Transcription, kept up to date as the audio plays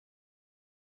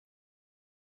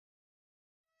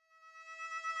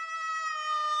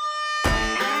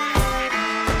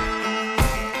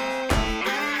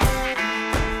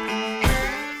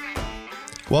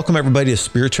Welcome, everybody, to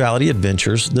Spirituality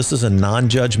Adventures. This is a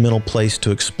non-judgmental place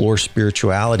to explore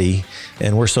spirituality,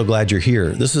 and we're so glad you're here.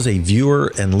 This is a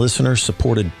viewer and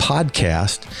listener-supported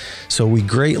podcast, so we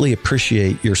greatly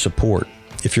appreciate your support.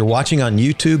 If you're watching on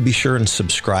YouTube, be sure and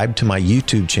subscribe to my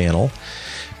YouTube channel.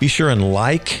 Be sure and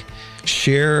like,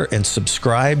 share, and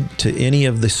subscribe to any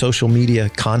of the social media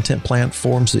content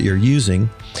platforms that you're using.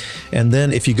 And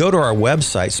then if you go to our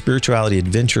website,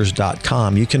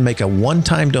 spiritualityadventures.com, you can make a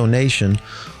one-time donation,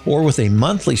 or with a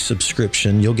monthly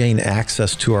subscription, you'll gain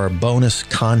access to our bonus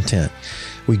content.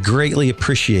 We greatly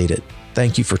appreciate it.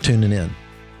 Thank you for tuning in.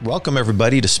 Welcome,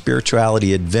 everybody, to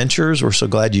Spirituality Adventures. We're so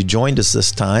glad you joined us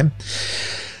this time.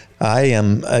 I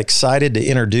am excited to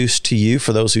introduce to you,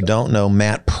 for those who don't know,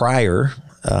 Matt Pryor.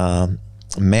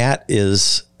 Matt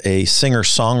is a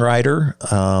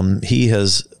singer-songwriter. He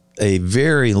has a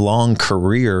very long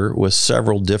career with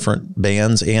several different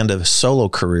bands and a solo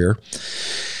career.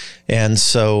 And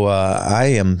so I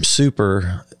am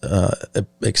super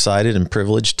excited and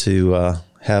privileged to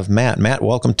have Matt. Matt,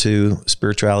 welcome to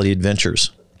Spirituality Adventures.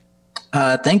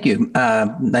 Thank you.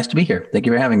 Nice to be here. Thank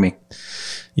you for having me.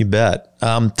 You bet.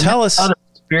 Tell us.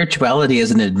 Spirituality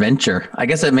is an adventure. I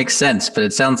guess that makes sense, but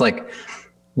it sounds like,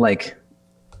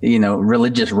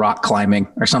 religious rock climbing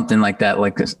or something like that,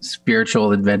 like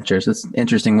spiritual adventures. It's an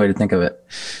interesting way to think of it.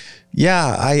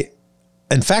 Yeah.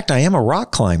 In fact, I am a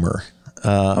rock climber.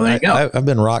 There you go. I've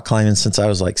been rock climbing since I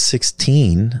was like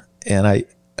 16, and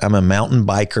I'm a mountain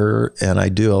biker, and I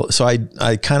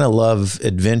kind of love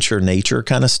adventure nature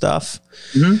kind of stuff.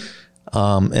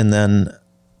 Mm-hmm. And then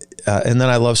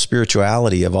I love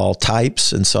spirituality of all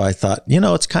types. And so I thought,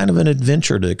 it's kind of an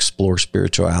adventure to explore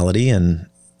spirituality and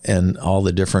all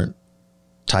the different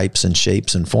types and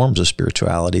shapes and forms of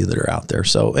spirituality that are out there.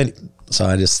 So I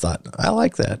just thought, I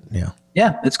like that. Yeah.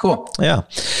 Yeah, it's cool. Yeah.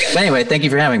 But anyway, thank you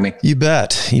for having me. You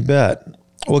bet. You bet.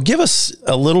 Well, give us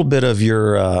a little bit of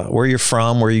your, where you're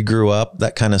from, where you grew up,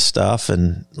 that kind of stuff,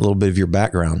 and a little bit of your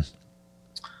background.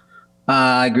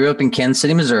 I grew up in Kansas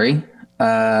City, Missouri.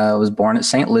 I was born at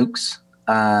St. Luke's.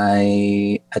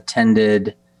 I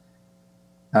attended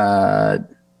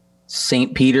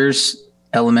St. Peter's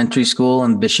Elementary School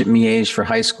and Bishop Miege for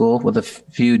high school, with a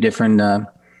few different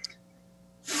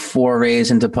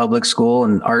forays into public school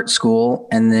and art school.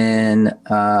 And then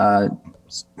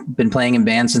been playing in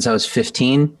bands since I was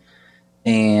 15,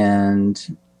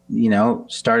 and,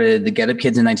 started the Get Up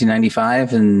Kids in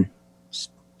 1995 and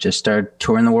just started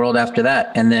touring the world after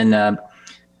that. And then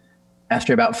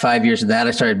after about 5 years of that,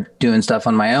 I started doing stuff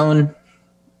on my own,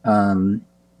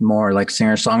 more like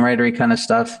singer-songwriter kind of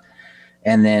stuff.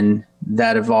 And then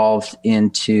that evolved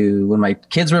into, when my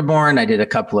kids were born, I did a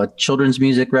couple of children's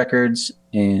music records,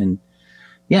 and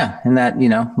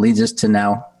that, leads us to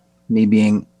now me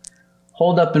being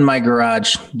holed up in my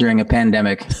garage during a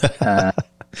pandemic,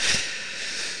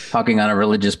 talking on a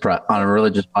religious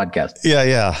podcast.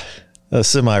 Yeah.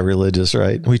 Semi-religious,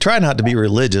 right? We try not to be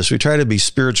religious. We try to be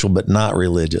spiritual, but not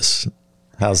religious.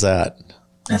 How's that?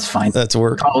 That's fine. That's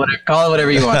work. Call it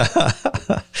whatever you want.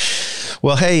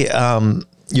 Well, hey,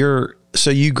 so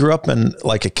you grew up in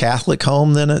like a Catholic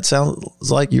home, then it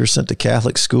sounds like you were sent to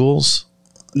Catholic schools.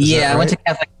 Yeah, right?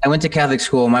 I went to Catholic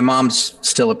school. My mom's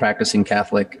still a practicing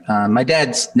Catholic. My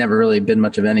dad's never really been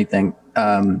much of anything.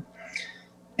 But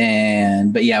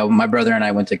yeah, my brother and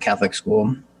I went to Catholic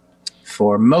school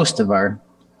for most of our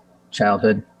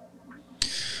childhood.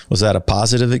 Was that a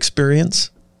positive experience?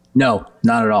 No,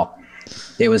 not at all.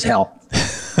 It was hell.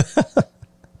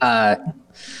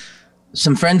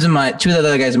 Some friends of two of the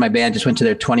other guys in my band just went to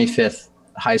their 25th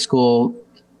high school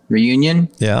reunion.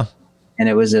 Yeah. And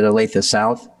it was at Olathe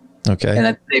South. Okay.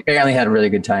 And they apparently had a really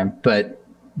good time, but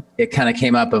it kind of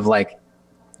came up of like,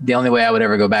 the only way I would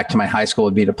ever go back to my high school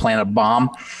would be to plant a bomb,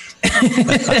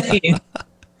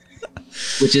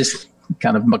 which is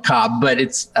kind of macabre, but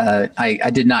it's, I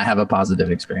did not have a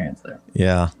positive experience there.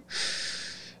 Yeah.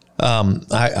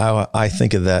 I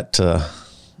think of that,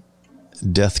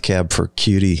 Death Cab for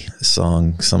Cutie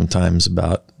song sometimes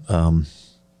about,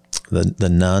 the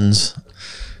nuns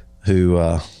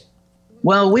who,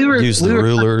 we were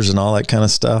rulers and all that kind of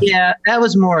stuff. Yeah, that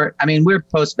was more, we're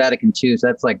post Vatican II, so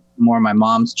that's like more my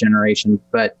mom's generation,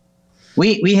 but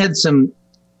we had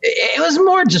it was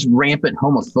more just rampant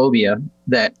homophobia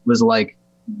that was like,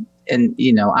 and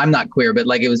I'm not queer, but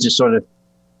like, it was just sort of,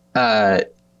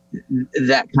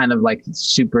 that kind of like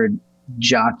super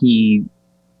jockey,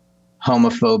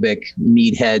 homophobic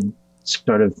meathead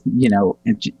sort of, I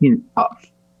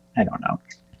don't know,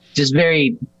 just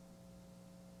very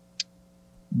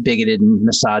bigoted and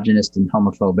misogynist and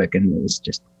homophobic. And it was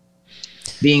just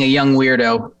being a young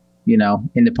weirdo,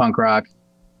 into punk rock.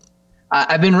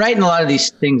 I've been writing a lot of these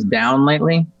things down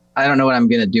lately. I don't know what I'm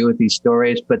going to do with these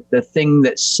stories, but the thing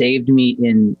that saved me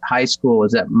in high school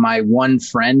was that my one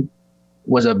friend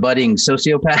was a budding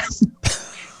sociopath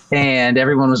and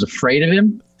everyone was afraid of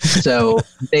him. So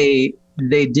they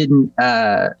didn't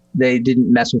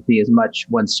mess with me as much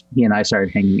once he and I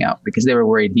started hanging out because they were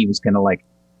worried he was going to like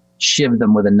shiv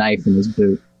them with a knife in his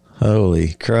boot. Holy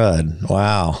crud.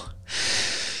 Wow.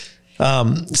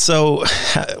 So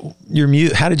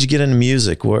how did you get into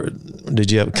music?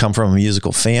 Did you come from a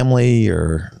musical family,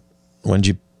 or when did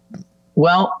you?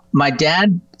 Well, my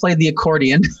dad played the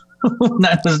accordion.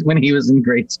 That was when he was in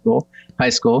high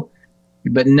school.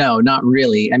 But no, not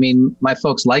really. I mean, my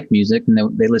folks like music and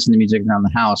they listen to music around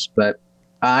the house, but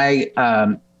I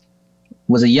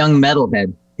was a young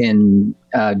metalhead in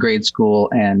grade school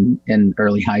and in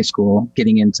early high school,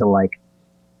 getting into like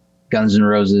Guns N'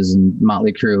 Roses and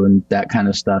Motley Crue and that kind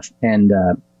of stuff. And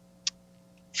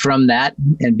from that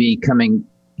and becoming,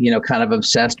 kind of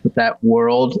obsessed with that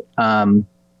world,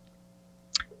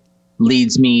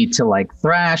 leads me to like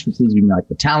thrash, which leads me to like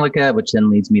Metallica, which then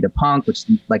leads me to punk, which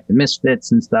like the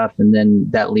Misfits and stuff. And then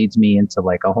that leads me into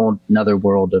like a whole another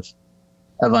world of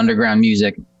underground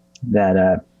music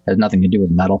that has nothing to do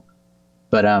with metal.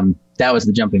 But that was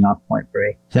the jumping off point for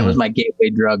me. That was my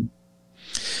gateway drug.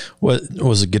 What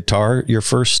was a guitar your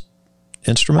first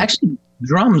instrument? Actually,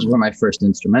 drums were my first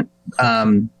instrument.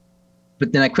 But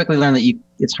then I quickly learned that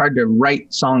it's hard to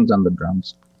write songs on the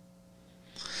drums.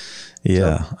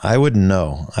 Yeah, so. I wouldn't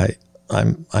know.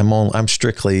 I'm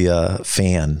strictly a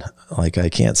fan. Like I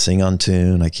can't sing on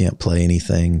tune. I can't play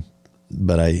anything,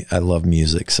 but I love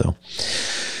music. So,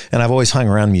 and I've always hung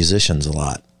around musicians a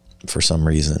lot for some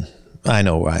reason. I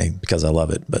know why, because I love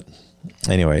it. But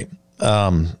anyway,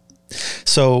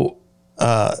 so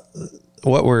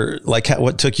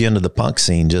what took you into the punk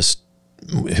scene? Just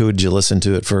who would you listen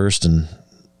to at first? And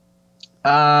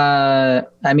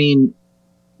I mean,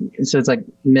 so it's like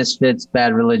Misfits,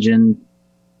 Bad Religion,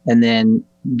 and then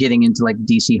getting into like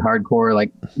DC hardcore,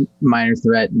 like Minor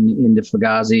Threat and into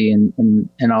Fugazi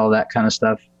and all that kind of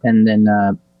stuff. And then,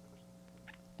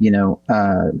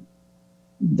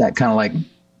 that kind of like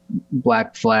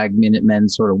Black Flag, Minutemen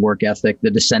sort of work ethic. The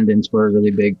Descendants were a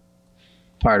really big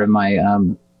part of my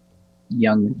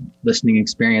young listening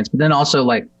experience. But then also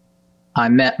like I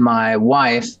met my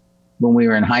wife when we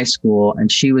were in high school,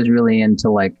 and she was really into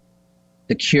like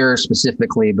The Cure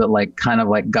specifically, but like kind of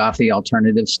like gothy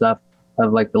alternative stuff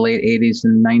of like the late 80s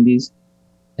and 90s.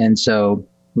 And so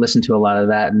listened to a lot of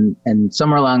that. And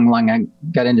somewhere along the line, I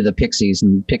got into the Pixies,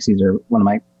 and Pixies are one of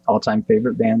my all-time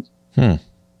favorite bands.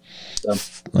 So.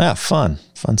 Yeah, fun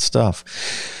stuff.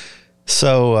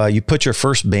 So you put your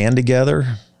first band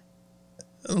together.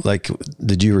 Like,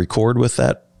 did you record with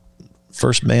that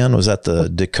first band? Was that the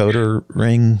Decoder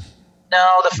Ring?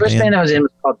 No, the first band I was in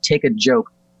was called Take a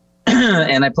Joke.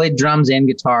 And I played drums and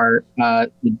guitar.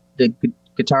 The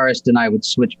guitarist and I would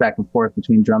switch back and forth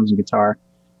between drums and guitar.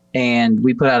 And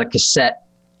we put out a cassette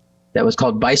that was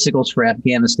called Bicycles for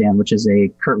Afghanistan, which is a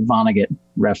Kurt Vonnegut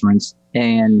reference.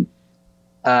 And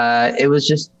it was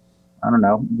just, I don't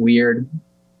know, weird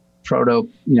proto,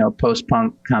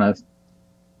 post-punk kind of.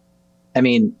 I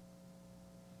mean,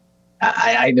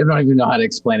 I don't even know how to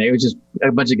explain it. It was just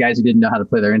a bunch of guys who didn't know how to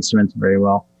play their instruments very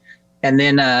well. And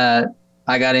then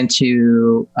I got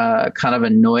into kind of a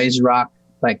noise rock,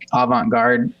 like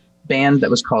avant-garde band that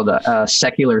was called a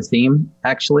Secular Theme,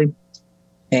 actually.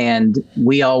 And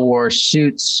we all wore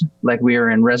suits like we were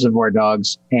in Reservoir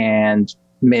Dogs and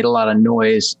made a lot of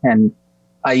noise. And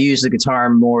I used the guitar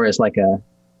more as like a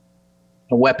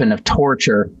weapon of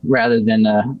torture rather than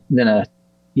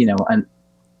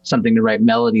something to write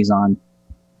melodies on.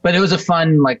 But it was a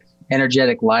fun, like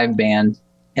energetic live band.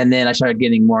 And then I started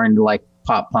getting more into like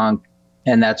pop punk.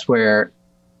 And that's where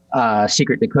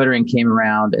Secret Decodering came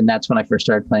around. And that's when I first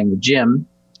started playing with Jim,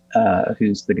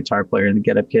 who's the guitar player in the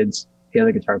Get Up Kids, the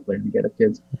other guitar player in the Get Up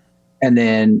Kids. And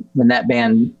then when that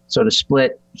band sort of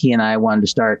split, he and I wanted to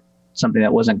start something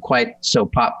that wasn't quite so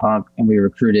pop punk. And we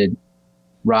recruited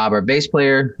Rob, our bass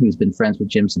player, who's been friends with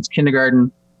Jim since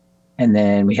kindergarten. And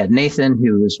then we had Nathan,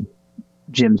 who was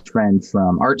Jim's friend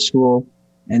from art school.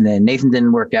 And then Nathan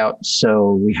didn't work out,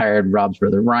 so we hired Rob's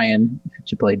brother, Ryan,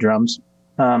 to play drums.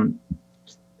 And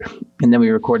then we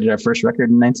recorded our first record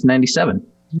in 1997.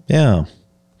 Yeah.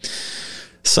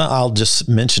 So I'll just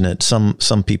mention it.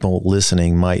 Some people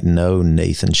listening might know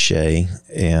Nathan Shea,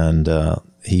 and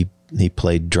he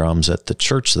played drums at the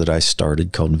church that I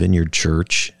started called Vineyard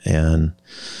Church. And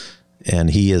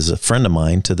he is a friend of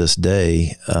mine to this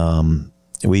day.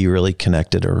 We really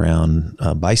connected around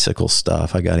bicycle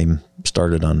stuff. I got him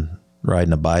started on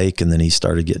riding a bike, and then he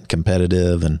started getting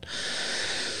competitive and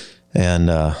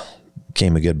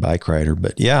became a good bike rider.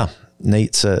 But yeah,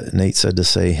 Nate said to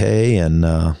say hey, and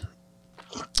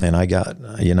I got,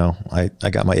 I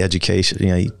got my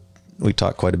education. We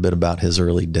talked quite a bit about his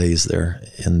early days there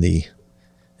in the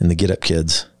Get Up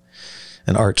Kids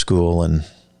and art school. And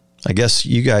I guess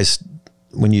you guys,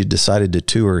 when you decided to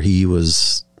tour, he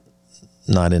was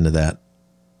not into that.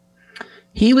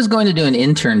 He was going to do an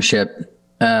internship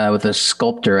with a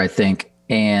sculptor, I think,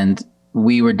 and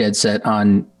we were dead set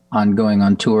on going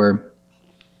on tour.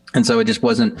 And so it just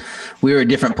wasn't, we were at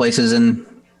different places in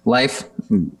life,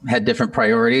 had different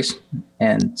priorities.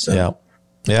 And so.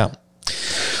 Yeah.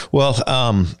 Well,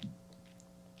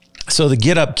 so the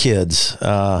Get Up Kids,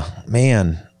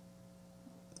 man,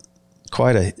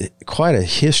 quite a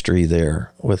history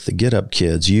there with the Get Up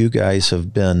Kids. You guys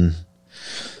have been,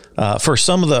 for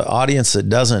some of the audience that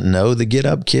doesn't know the Get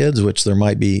Up Kids, which there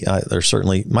might be, there's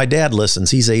certainly, my dad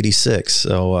listens, he's 86,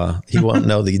 so he won't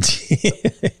know the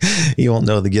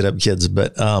Get Up Kids,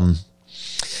 but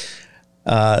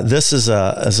this is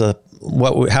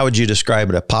how would you describe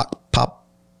it? A pop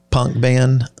punk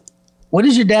band? What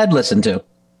does your dad listen to?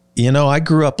 I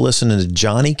grew up listening to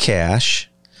Johnny Cash.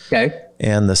 Okay.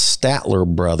 And the Statler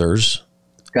Brothers.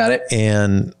 Got it.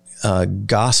 And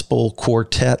gospel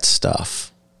quartet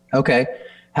stuff. Okay.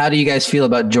 How do you guys feel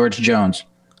about George Jones?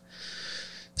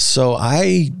 So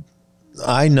I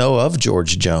know of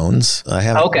George Jones. I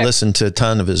haven't listened to a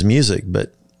ton of his music,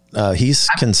 but he's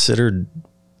considered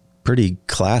pretty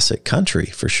classic country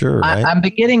for sure, right? I'm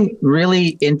getting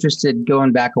really interested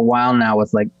going back a while now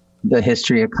with like the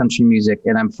history of country music.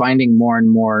 And I'm finding more and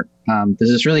more,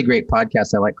 there's this really great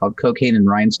podcast I like called Cocaine and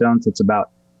Rhinestones. It's about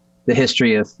the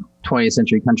history of 20th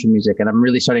century country music. And I'm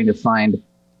really starting to find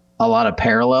a lot of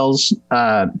parallels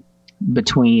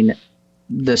between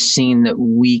the scene that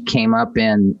we came up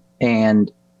in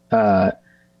and the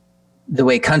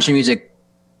way country music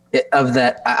of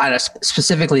that,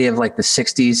 specifically of like the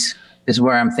 60s, is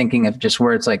where I'm thinking of, just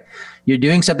where it's like you're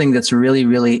doing something that's really,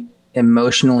 really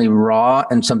emotionally raw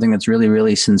and something that's really,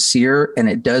 really sincere, and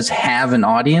it does have an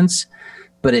audience,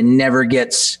 but it never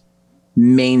gets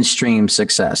mainstream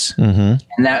success. Mm-hmm.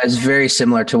 And that is very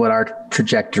similar to what our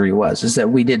trajectory was, is that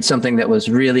we did something that was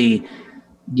really,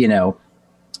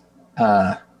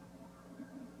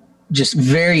 just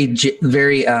very,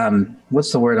 very,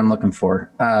 what's the word I'm looking for?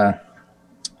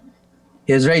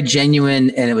 It was very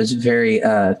genuine, and it was very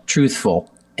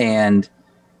truthful, and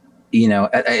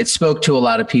it spoke to a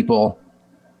lot of people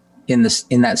in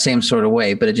that same sort of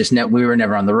way. But it just we were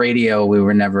never on the radio, we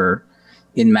were never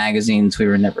in magazines, we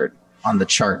were never on the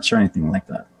charts or anything like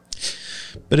that.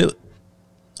 But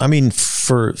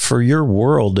for your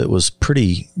world, it was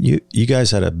pretty. You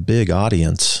guys had a big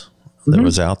audience that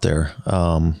was out there.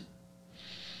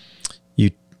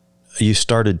 You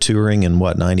started touring in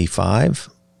what, 95?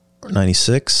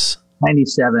 96?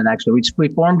 97, actually. We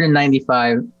formed in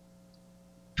 95,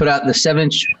 put out the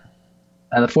 7-inch,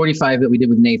 the 45 that we did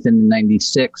with Nathan in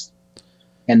 96,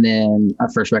 and then our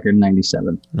first record in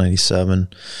 97. 97.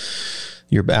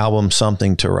 Your album,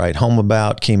 Something to Write Home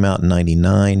About, came out in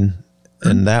 99.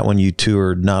 And that one you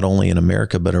toured not only in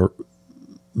America,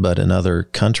 but in other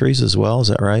countries as well. Is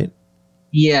that right?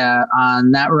 Yeah.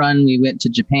 On that run, we went to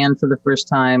Japan for the first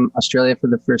time, Australia for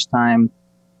the first time,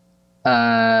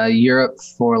 Europe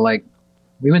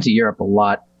we went to Europe a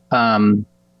lot.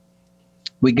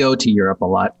 We go to Europe a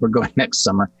lot. We're going next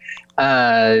summer.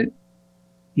 And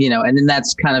then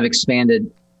that's kind of expanded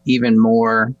even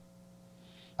more.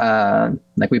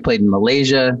 Like we played in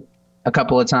Malaysia a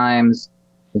couple of times.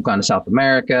 We've gone to South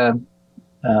America,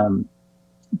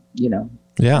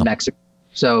 Mexico.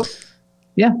 So,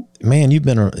 yeah, man, you've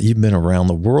been around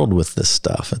the world with this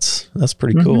stuff. That's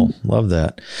pretty cool. Love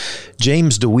that.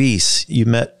 James DeWeese,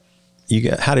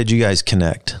 how did you guys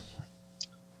connect?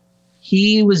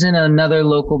 He was in another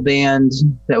local band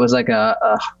that was like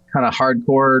a kind of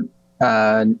hardcore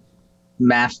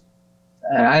math.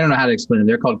 I don't know how to explain it.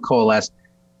 They're called Coalesce.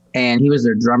 And he was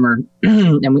their drummer.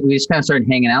 And we just kind of started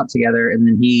hanging out together. And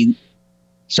then he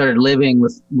started living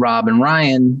with Rob and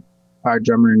Ryan, our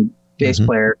drummer and bass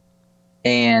player.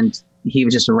 And he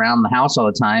was just around the house all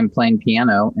the time playing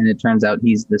piano. And it turns out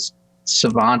he's this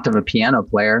savant of a piano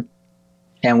player.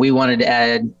 And we wanted to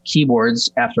add keyboards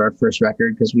after our first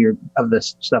record because we were of the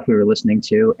stuff we were listening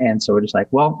to. And so we're just like,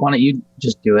 well, why don't you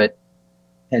just do it?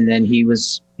 And then he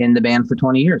was in the band for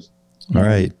 20 years. All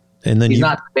right. And then he's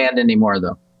not in the band anymore,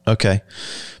 though. Okay.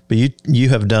 But you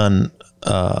have done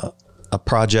a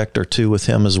project or two with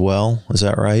him as well. Is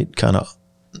that right? Kind of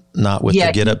not with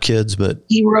the Get Up Kids, but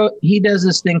he does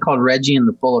this thing called Reggie and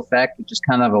the Full Effect, which is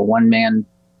kind of a one-man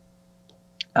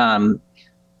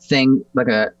thing,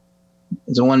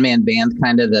 it's a one-man band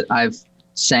kind of that I've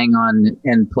sang on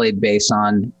and played bass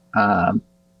on,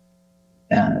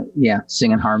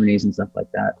 singing harmonies and stuff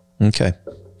like that. Okay.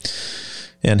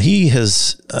 And he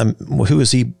has, who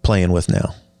is he playing with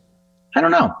now? I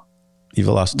don't know. You've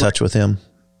lost touch with him?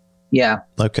 Yeah.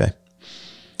 Okay.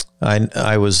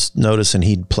 I was noticing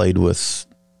he'd played with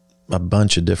a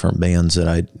bunch of different bands that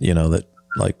that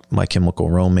like My Chemical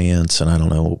Romance and I don't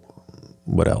know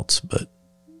what else, but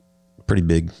pretty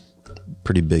big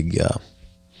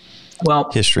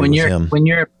history with him. When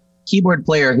you're a keyboard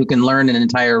player who can learn an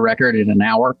entire record in an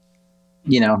hour,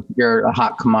 you're a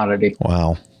hot commodity.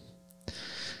 Wow.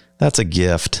 That's a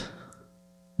gift.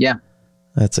 Yeah.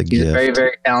 That's a gift. He's a very,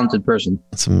 very talented person.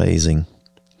 That's amazing.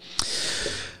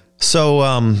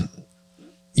 So,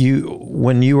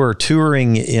 when you were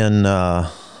touring in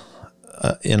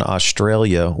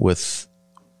Australia with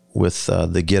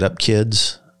the Get Up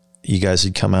Kids, you guys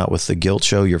had come out with The Guilt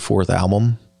Show, your fourth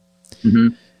album. Mm-hmm.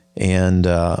 And,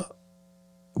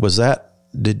 was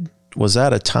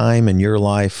that a time in your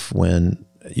life when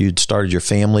you'd started your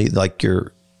family, like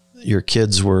your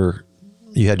kids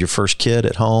you had your first kid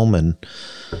at home? And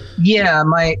yeah,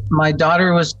 my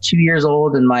daughter was 2 years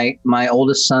old and my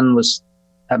oldest son was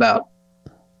about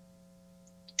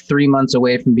 3 months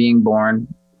away from being born.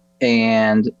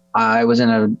 And I was in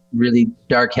a really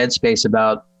dark headspace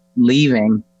about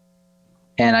leaving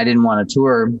and I didn't want to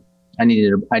tour. I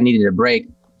needed a break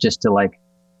just to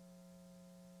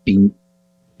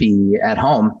be at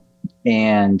home.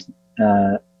 And,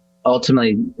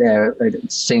 ultimately,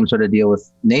 same sort of deal with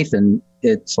Nathan.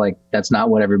 It's like, that's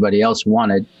not what everybody else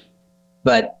wanted,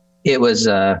 but it was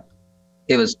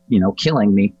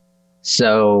killing me.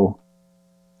 So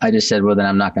I just said, well, then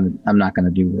I'm not going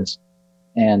to do this.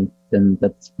 And then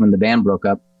that's when the band broke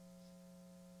up.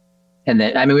 And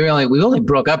then, we only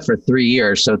broke up for 3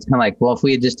 years. So it's kind of like, well, if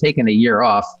we had just taken a year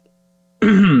off,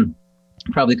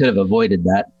 probably could have avoided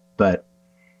that. But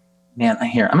man,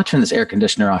 I'm going to turn this air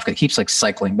conditioner off. It keeps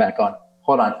cycling back on.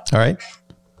 Hold on. All right.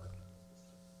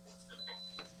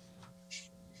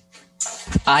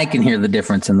 I can hear the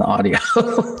difference in the audio.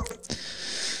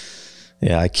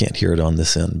 Yeah, I can't hear it on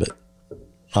this end, but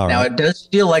all right. Now it does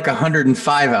feel like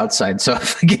 105 outside. So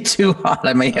if I get too hot,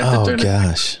 I may have to turn it. Oh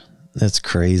gosh, that's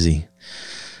crazy.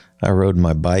 I rode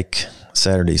my bike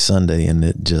Saturday, Sunday, and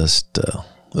it just,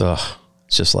 it's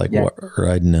just like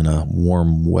riding in a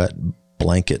warm, wet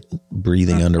blanket,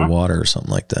 breathing underwater or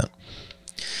something like that.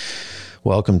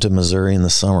 Welcome to Missouri in the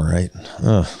summer, right?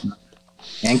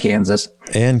 And Kansas.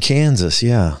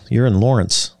 Yeah. You're in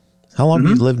Lawrence. How long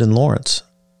have you lived in Lawrence?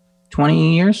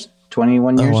 20 years,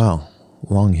 21 years. Oh, wow.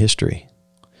 Long history.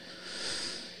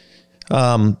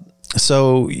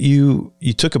 So you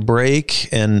took a break,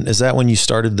 and is that when you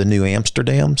started the New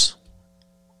Amsterdams?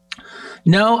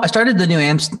 No, I started the New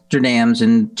Amsterdams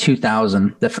in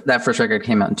 2000. That first record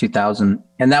came out in 2000.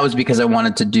 And that was because I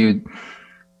wanted to do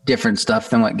different stuff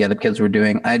than what Get Up Kids were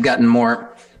doing. I had gotten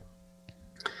more,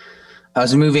 I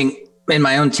was moving in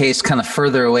my own taste kind of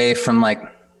further away from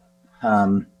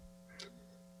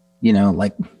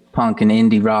punk and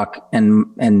indie rock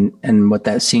and what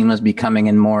that scene was becoming,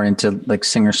 and more into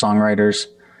singer-songwriters,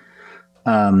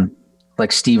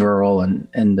 like Steve Earle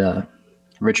and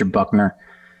Richard Buckner.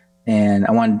 And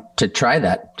I wanted to try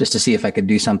that just to see if I could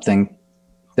do something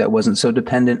that wasn't so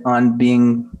dependent on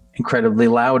being incredibly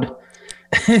loud.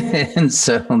 And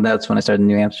so that's when I started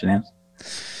New Amsterdam.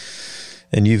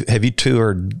 And have you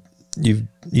toured?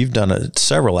 You've done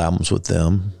several albums with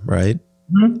them, right?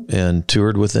 Mm-hmm. And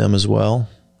toured with them as well.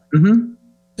 Mm-hmm.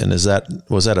 And was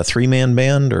that a 3-man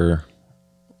band, or?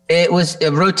 It was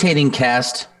a rotating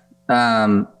cast,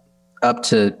 up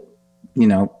to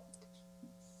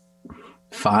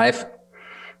 5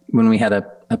 when we had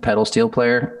a pedal steel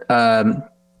player. But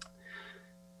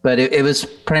it was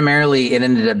primarily, it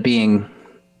ended up being,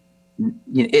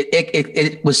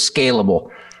 it was scalable.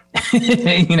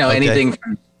 Okay. Anything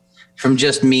from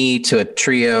just me to a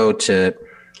trio to,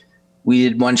 we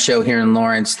did one show here in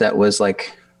Lawrence that was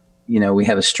we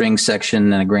have a string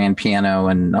section and a grand piano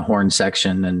and a horn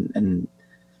section and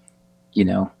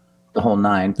the whole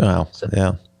 9. Wow. So.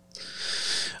 Yeah.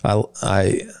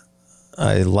 I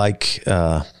like,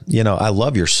 I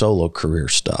love your solo career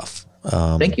stuff.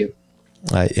 Thank you.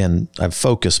 I've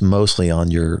focused mostly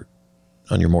on your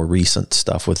more recent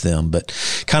stuff with them, but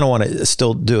kind of want to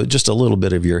still do just a little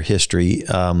bit of your history.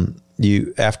 At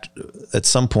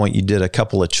some point you did a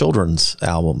couple of children's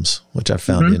albums, which I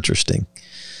found interesting.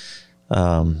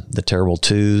 The Terrible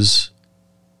Twos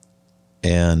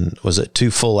And was it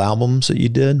 2 full albums that you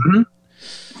did? Mm-hmm.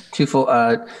 2 full,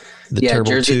 the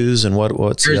Terrible Jersey, Twos, and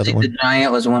what's Jersey the other one? the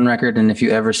Giant was one record, and If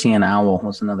You Ever See an Owl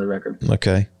was another record.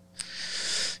 Okay.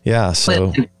 Yeah,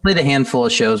 so played a handful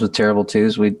of shows with Terrible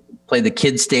Twos. We played the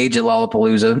kids stage at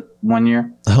Lollapalooza one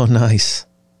year. oh, nice.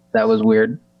 That was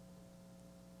weird.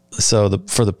 So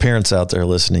for the parents out there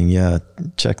listening, yeah,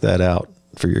 check that out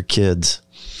for your kids.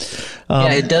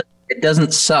 Yeah, it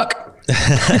doesn't suck.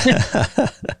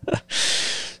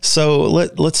 So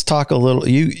let's talk a little.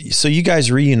 So you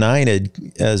guys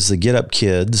reunited as the Get Up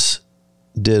Kids,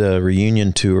 did a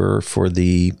reunion tour for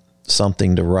the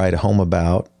Something to Write Home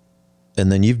About, and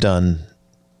then you've done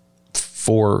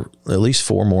at least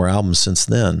 4 more albums since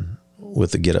then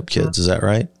with the Get Up Kids. Is that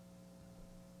right?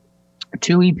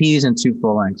 2 EPs and 2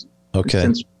 full lengths. Okay.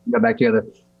 Since we got back together,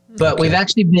 but Okay. we've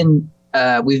actually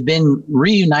been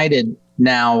reunited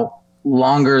now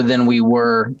longer than we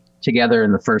were together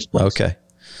in the first place. Okay.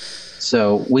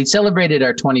 So we celebrated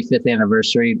our 25th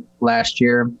anniversary last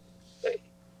year,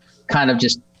 kind of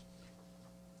just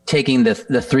taking the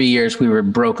 3 years we were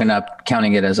broken up,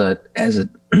 counting it as a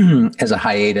as a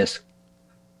hiatus,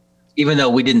 even though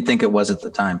we didn't think it was at the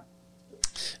time.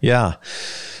 Yeah.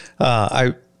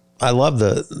 I love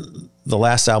the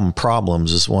last album,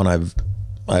 Problems, is one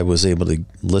I was able to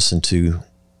listen to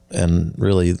and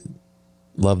really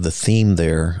love the theme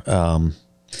there.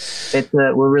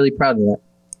 We're really proud of that.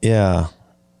 Yeah.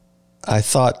 I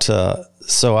thought,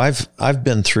 so I've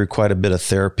been through quite a bit of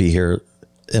therapy here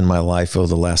in my life over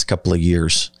the last couple of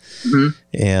years. Mm-hmm.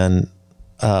 And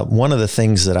one of the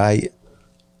things that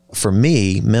for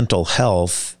me, mental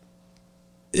health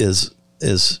is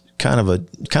kind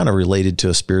of related to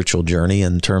a spiritual journey,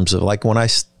 in terms of, like, when I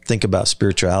think about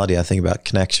spirituality, I think about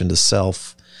connection to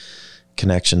self,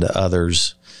 connection to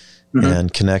others, mm-hmm.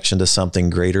 and connection to something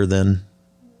greater than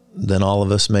all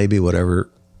of us, maybe, whatever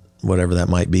that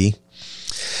might be.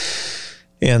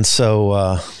 And so,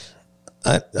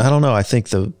 I don't know. I think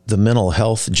the mental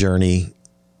health journey,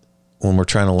 when we're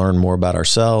trying to learn more about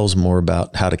ourselves, more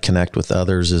about how to connect with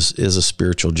others, is a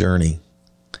spiritual journey.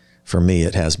 For me,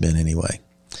 it has been anyway.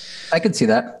 I could see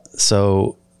that.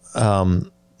 So,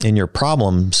 in your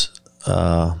Problems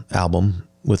album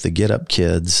with the Get Up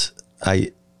Kids,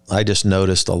 I just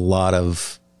noticed a lot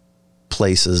of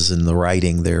places in the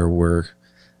writing there where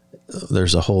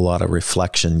there's a whole lot of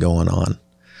reflection going on.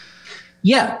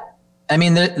 Yeah. I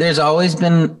mean, there's always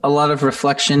been a lot of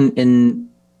reflection in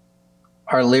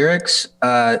our lyrics.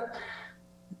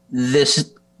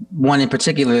 This one in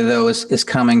particular, though, is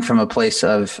coming from a place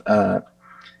of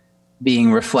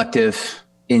being reflective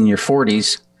in your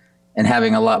 40s and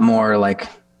having a lot more, like,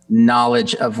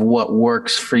 knowledge of what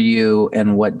works for you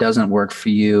and what doesn't work for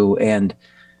you, and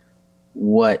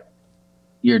what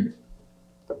your,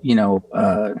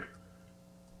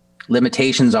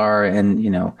 limitations are. And,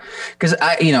 because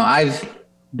I've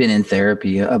been in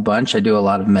therapy a bunch. I do a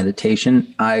lot of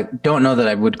meditation. I don't know that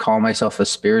I would call myself a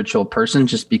spiritual person,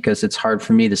 just because it's hard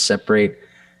for me to separate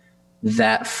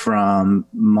that from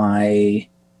my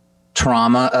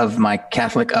trauma of my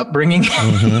Catholic upbringing.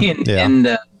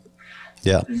 Mm-hmm.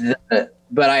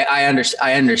 But I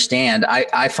understand.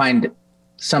 I find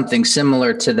something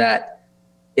similar to that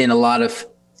in a lot of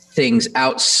things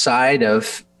outside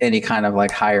of any kind of,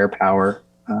 like, higher power,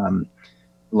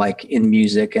 like in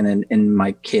music and in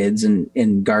my kids and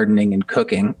in gardening and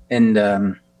cooking and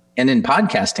in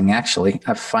podcasting. Actually,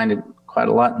 I find it quite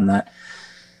a lot in that.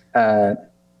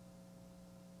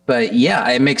 But yeah,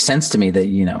 it makes sense to me that,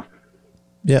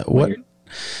 Yeah. What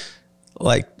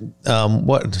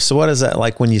is that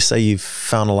like when you say you've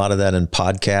found a lot of that in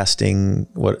podcasting?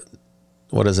 What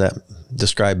does that,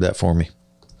 describe that for me?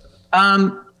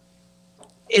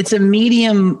 It's a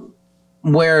medium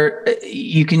where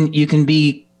you can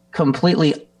be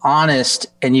completely honest,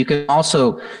 and you can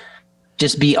also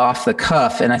just be off the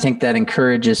cuff. And I think that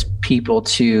encourages people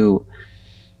to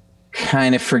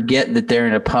kind of forget that they're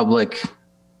in a public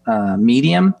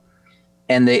medium,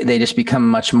 and they just become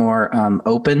much more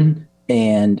open.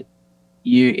 And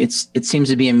it seems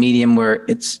to be a medium where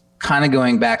it's kind of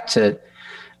going back to,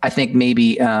 I think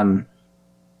maybe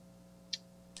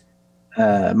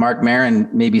Mark Maron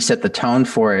maybe set the tone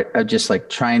for it, of just, like,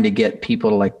 trying to get people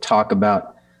to, like, talk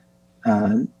about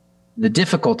the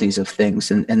difficulties of things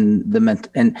and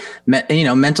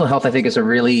mental health. I think is a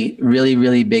really, really,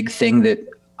 really big thing that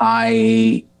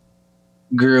I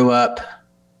grew up,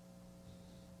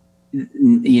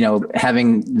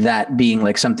 having that being,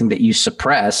 like, something that you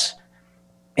suppress.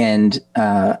 And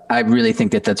I really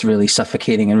think that that's really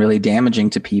suffocating and really damaging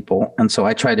to people. And so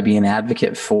I try to be an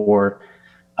advocate for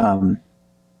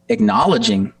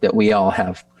acknowledging that we all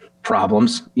have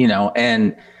problems,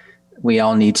 and we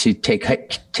all need to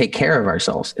take care of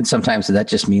ourselves. And sometimes that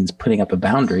just means putting up a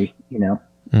boundary,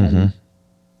 Mm-hmm.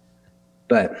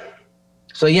 But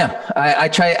so, yeah, I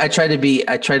try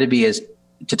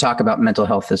to talk about mental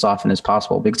health as often as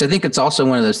possible, because I think it's also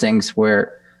one of those things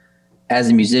where as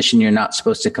a musician, you're not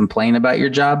supposed to complain about your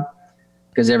job,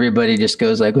 because everybody just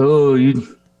goes like, oh,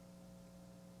 you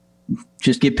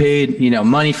just get paid,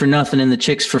 money for nothing and the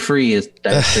chicks for free is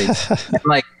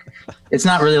like, it's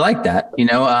not really like that.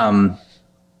 It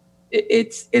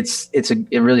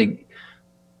really,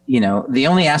 the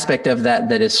only aspect of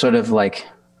that is sort of like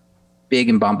big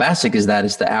and bombastic is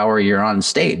the hour you're on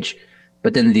stage,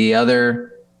 but then the other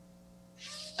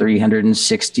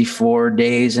 364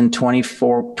 days and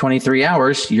 23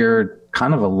 hours, you're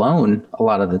kind of alone a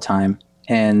lot of the time.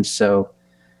 And so,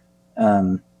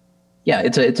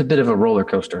 it's a bit of a roller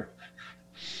coaster.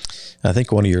 I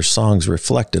think one of your songs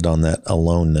reflected on that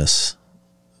aloneness.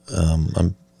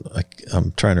 I'm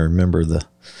trying to remember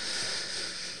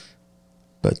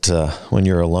but when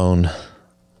you're alone,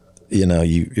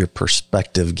 your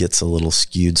perspective gets a little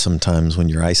skewed sometimes when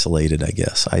you're isolated, I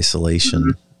guess. Isolation,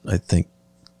 mm-hmm. I think,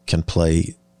 can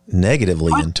play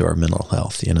negatively into our mental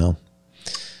health,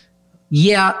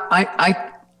 Yeah,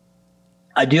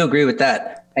 I do agree with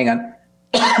that. Hang on.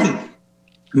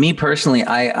 Me personally,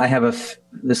 I have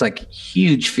this like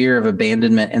huge fear of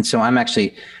abandonment. And so I'm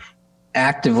actually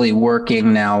actively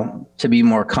working now to be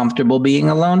more comfortable being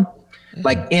alone,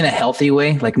 like in a healthy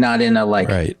way, like not in a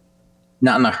right.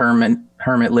 Not in a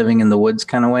hermit living in the woods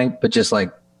kind of way, but just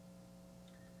like,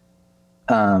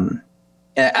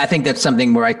 I think that's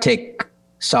something where I take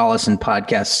solace in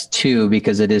podcasts too,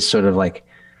 because it is sort of like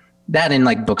that in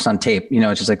like books on tape,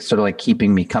 it's just like sort of like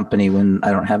keeping me company when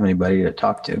I don't have anybody to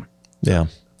talk to. Yeah.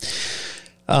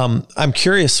 I'm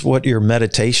curious what your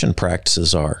meditation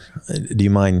practices are. Do you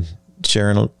mind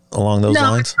sharing along those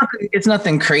lines? It's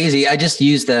nothing crazy. I just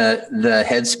use the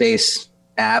Headspace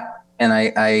app, and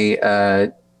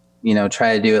I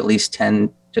try to do at least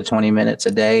 10 to 20 minutes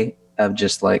a day of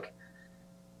just like,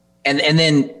 and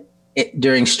then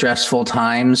during stressful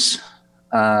times,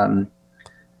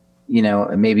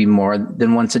 maybe more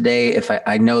than once a day. If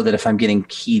I know that if I'm getting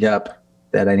keyed up,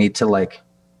 that I need to like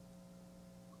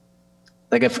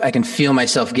if I can feel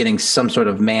myself getting some sort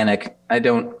of manic, I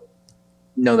don't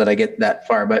know that I get that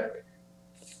far, but,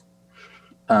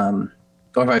 or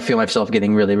if I feel myself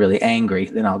getting really, really angry,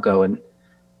 then I'll go and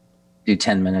do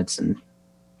 10 minutes and,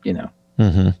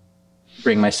 mm-hmm.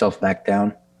 bring myself back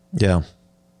down. Yeah.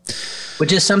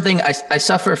 Which is something I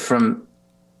suffer from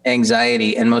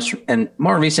anxiety and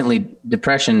more recently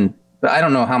depression, but I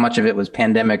don't know how much of it was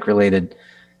pandemic related.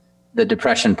 The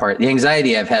depression part, the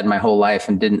anxiety I've had my whole life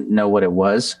and didn't know what it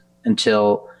was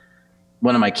until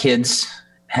one of my kids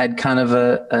had kind of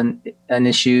an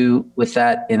issue with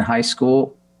that in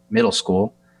middle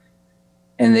school.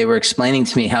 And they were explaining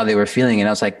to me how they were feeling. And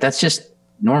I was like, that's just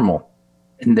normal.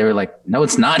 And they were like, no,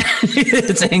 it's not.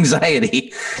 It's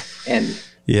anxiety. And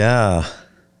yeah,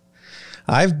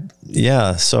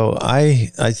 so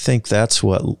I think that's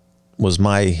what was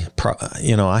my,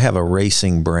 I have a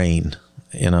racing brain.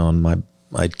 And I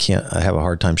have a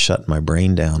hard time shutting my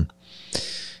brain down.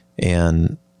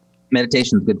 And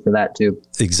meditation is good for that too.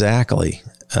 Exactly.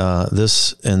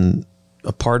 And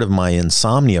a part of my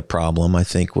insomnia problem, I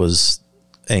think, was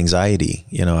anxiety.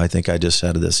 I think I just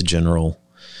had this general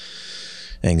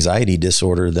anxiety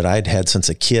disorder that I'd had since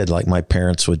a kid. Like my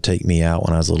parents would take me out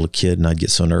when I was a little kid and I'd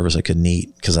get so nervous I couldn't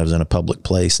eat because I was in a public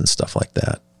place and stuff like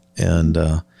that. And,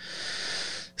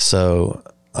 so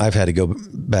I've had to go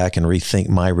back and rethink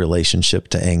my relationship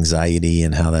to anxiety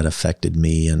and how that affected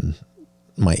me and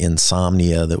my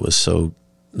insomnia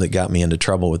that got me into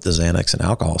trouble with the Xanax and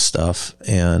alcohol stuff.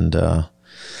 And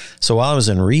so while I was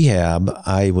in rehab,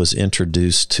 I was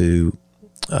introduced to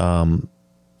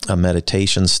a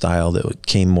meditation style that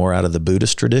came more out of the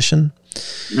Buddhist tradition.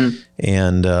 Mm-hmm.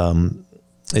 And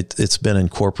it's been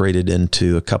incorporated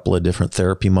into a couple of different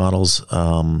therapy models,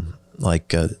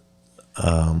 the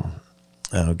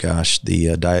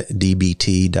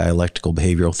DBT, dialectical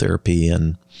behavioral therapy,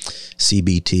 and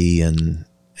CBT and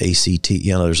ACT.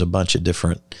 There's a bunch of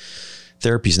different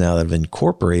therapies now that have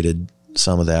incorporated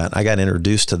some of that. I got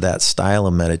introduced to that style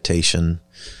of meditation.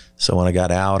 So when I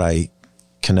got out, I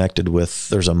connected with,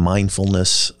 there's a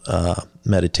mindfulness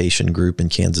meditation group in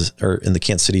Kansas, or in the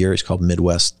Kansas City area. It's called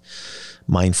Midwest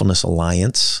Mindfulness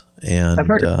Alliance. And I've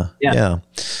heard of it. Yeah.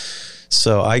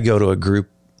 So I go to a group,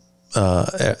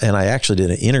 and I actually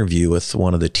did an interview with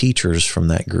one of the teachers from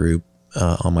that group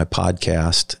on my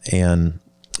podcast.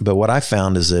 But what I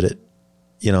found is that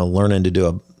learning to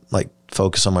do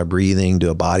focus on my breathing,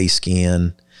 do a body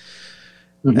scan,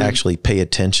 actually pay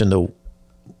attention to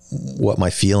what my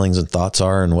feelings and thoughts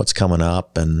are and what's coming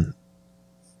up, and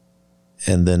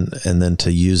then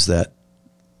to use that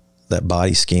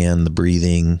body scan, the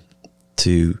breathing,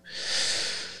 to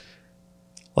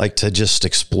just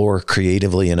explore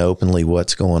creatively and openly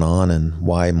what's going on and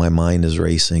why my mind is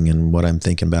racing and what I'm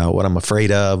thinking about, what I'm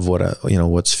afraid of,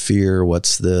 what's fear,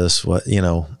 what's this,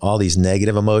 all these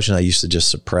negative emotions I used to just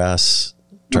suppress,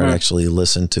 try to actually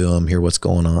listen to them, hear what's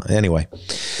going on. Anyway,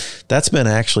 that's been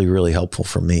actually really helpful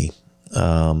for me.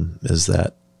 So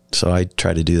I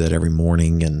try to do that every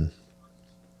morning, and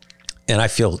I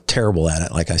feel terrible at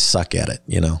it. Like I suck at it,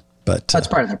 but that's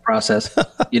part of the process.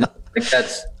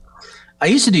 I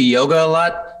used to do yoga a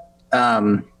lot.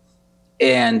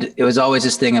 And it was always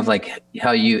this thing of like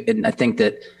and I think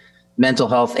that mental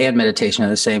health and meditation are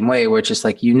the same way, where it's just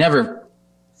like, you never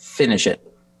finish it.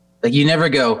 Like you never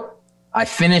go, I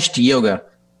finished yoga.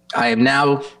 I've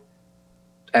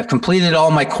completed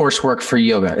all my coursework for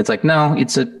yoga. It's like, no,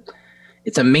 it's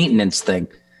a maintenance thing.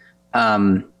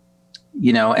 And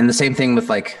the same thing with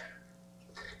like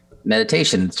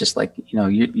meditation. It's just like,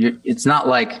 it's not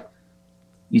like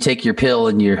you take your pill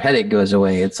and your headache goes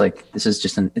away. It's like, this is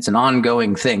just it's an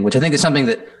ongoing thing, which I think is something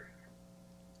that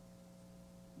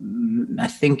I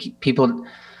think people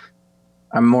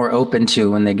are more open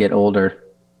to when they get older.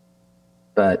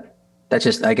 But I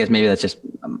guess maybe that's just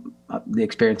the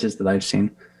experiences that I've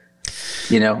seen,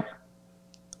 Yeah,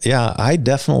 I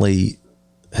definitely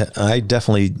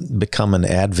become an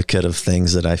advocate of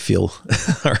things that I feel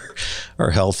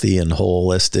are healthy and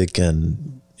holistic,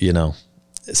 and,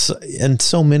 and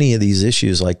so many of these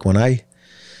issues, like when I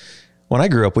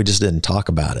grew up, we just didn't talk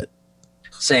about it.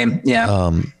 Same.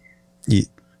 Yeah.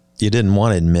 You didn't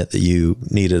want to admit that you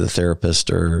needed a therapist,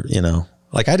 or,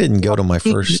 like I didn't go to my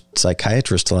first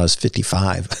psychiatrist till I was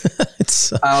 55.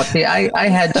 I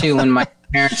had to, when my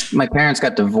parents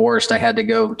got divorced, I had to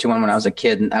go to one when I was a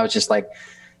kid, and I was just like,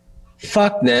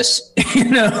 fuck this,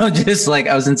 just like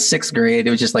I was in 6th grade.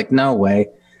 It was just like, no way,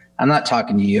 I'm not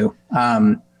talking to you.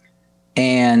 I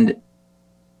had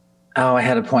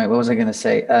a point. What was I going to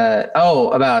say?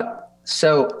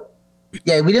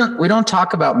 We don't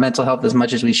talk about mental health as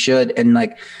much as we should. And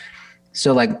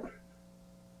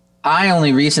I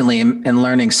only recently am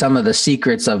learning some of the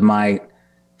secrets of my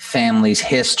family's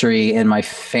history and my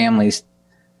family's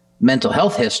mental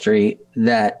health history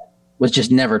that was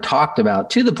just never talked about,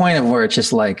 to the point of where it's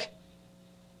just like,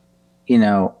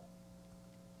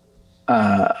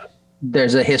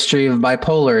 there's a history of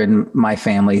bipolar in my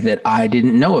family that I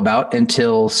didn't know about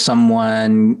until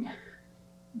someone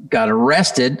got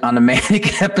arrested on a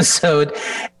manic episode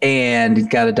and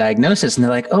got a diagnosis. And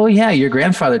they're like, oh yeah, your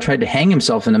grandfather tried to hang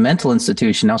himself in a mental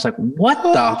institution. I was like, what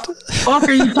the fuck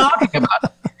are you talking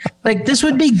about? Like, this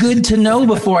would be good to know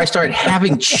before I start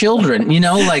having children, be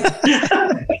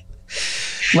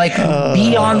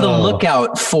on the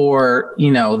lookout for,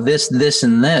 this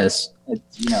and this,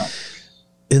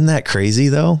 Isn't that crazy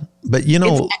though? But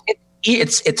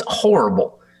it's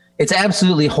horrible. It's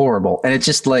absolutely horrible. And it's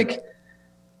just like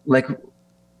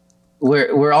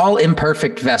we're all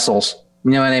imperfect vessels.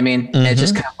 You know what I mean? And it's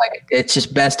just kind of like, it's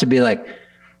just best to be like,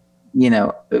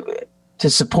 to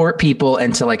support people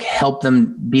and to like help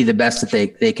them be the best that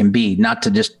they can be, not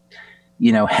to just,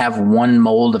 have one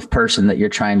mold of person that you're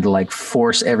trying to like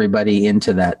force everybody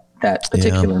into that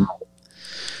particular mold.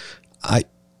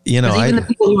 Even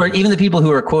the people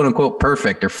who are quote unquote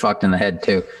perfect are fucked in the head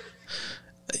too.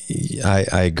 I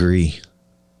agree.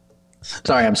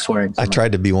 Sorry, I'm swearing. I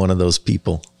tried to be one of those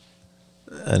people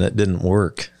and it didn't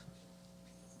work.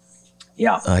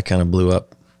 Yeah. I kind of blew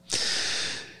up.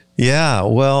 Yeah.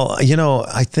 Well,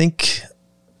 I think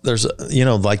there's,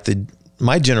 like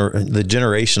the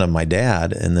generation of my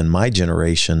dad, and then my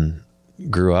generation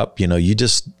grew up,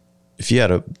 if you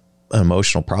had an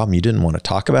emotional problem, you didn't want to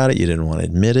talk about it. You didn't want to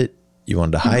admit it. You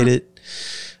wanted to hide it.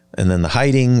 And then the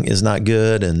hiding is not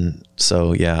good. And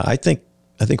so, yeah, I think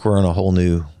we're in a whole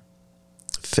new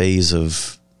phase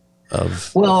of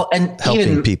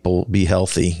helping people be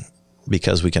healthy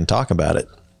because we can talk about it.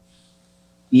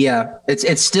 Yeah.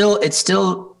 It's still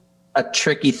a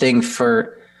tricky thing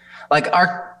for like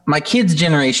my kids'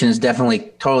 generation is definitely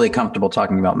totally comfortable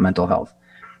talking about mental health.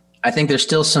 I think there's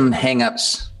still some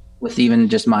hangups with even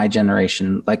just my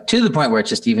generation, like to the point where it's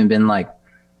just even been like,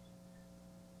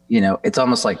 it's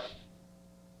almost like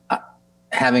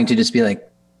having to just be like,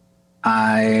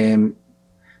 I'm,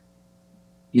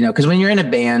 because when you're in a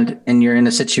band and you're in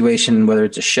a situation, whether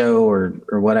it's a show or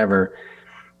whatever,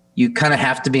 you kind of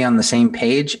have to be on the same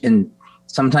page. And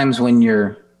sometimes when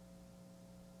you're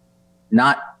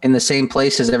not in the same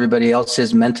place as everybody else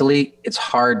is mentally, it's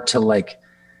hard to like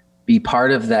be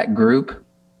part of that group.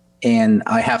 And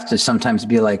I have to sometimes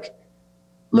be like,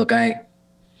 look, I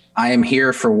am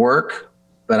here for work,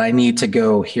 but I need to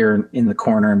go here in the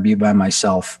corner and be by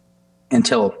myself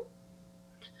until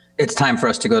it's time for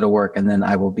us to go to work. And then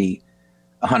I will be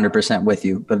 100% with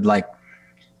you. But like,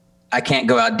 I can't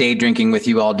go out day drinking with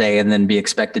you all day and then be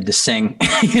expected to sing,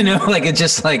 like it's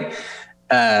just like,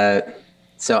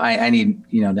 so I need,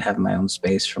 to have my own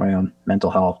space for my own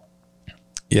mental health.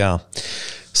 Yeah.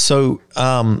 So,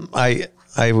 I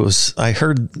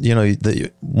heard,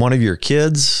 that one of your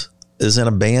kids is in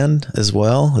a band as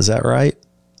well. Is that right?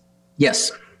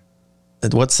 Yes.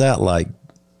 What's that like?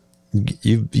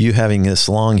 You having this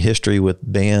long history with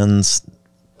bands,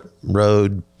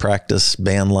 road practice,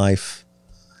 band life.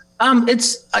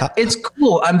 It's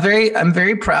cool. I'm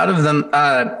very proud of them.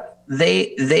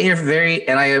 They are very,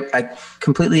 and I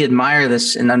completely admire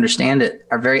this and understand it,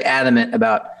 are very adamant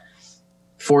about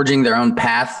forging their own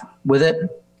path with it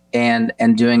and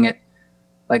doing it.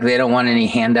 Like they don't want any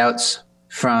handouts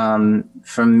from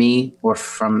me or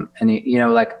from any,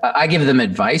 like I give them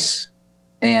advice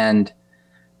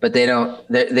but they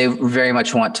very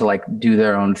much want to like do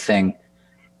their own thing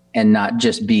and not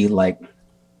just be like,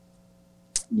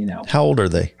 How old are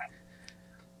they?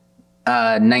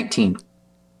 19.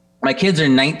 My kids are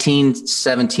 19,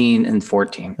 17, and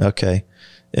 14. Okay.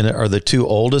 And are the two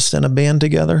oldest in a band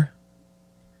together?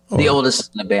 The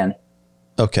oldest in the band.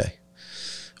 Okay.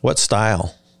 What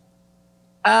style?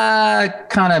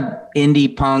 Kind of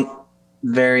indie punk,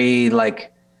 very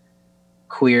like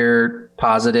queer,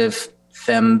 positive,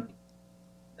 femme,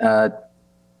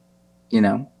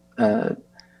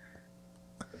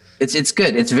 it's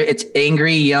good. It's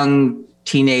angry, young,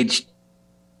 teenage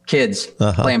kids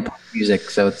playing pop music.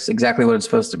 So it's exactly what it's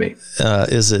supposed to be.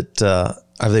 Is it,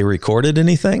 have they recorded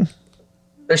anything?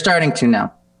 They're starting to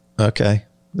now. Okay.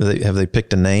 Have they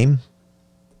picked a name?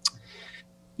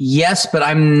 Yes, but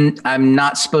I'm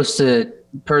not supposed to,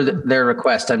 per their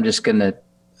request. I'm just going to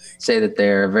say that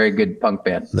they're a very good punk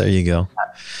band. There you go.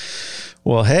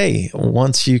 Well, hey,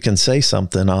 once you can say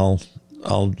something, I'll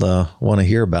want to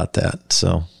hear about that.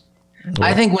 So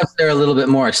I think once they're a little bit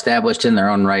more established in their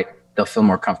own right, they'll feel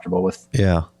more comfortable with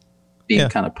being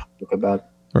kind of public about it.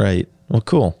 Right. Well,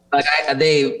 cool. Like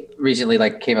they recently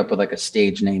came up with like a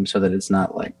stage name so that it's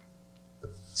not like,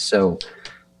 so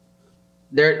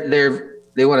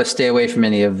they want to stay away from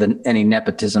any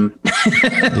nepotism.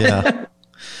 Yeah.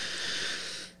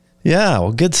 Yeah.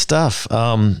 Well, good stuff.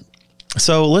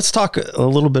 So let's talk a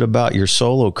little bit about your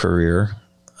solo career.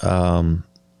 I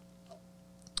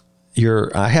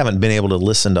haven't been able to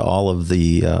listen to all of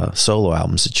the solo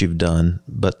albums that you've done,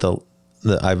 but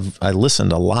I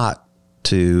listened a lot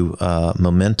to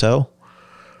Memento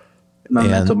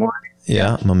Mori.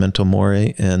 Yeah, Memento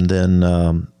Mori, and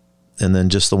then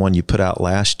just the one you put out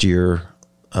last year,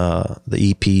 the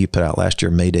EP you put out last year,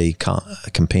 Mayday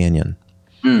Companion.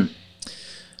 Mm.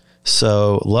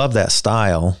 So love that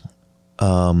style.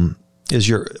 Was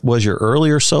your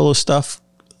earlier solo stuff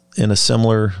in a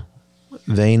similar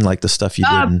vein, like the stuff you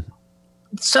did?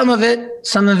 Some of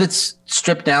it's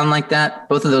stripped down like that.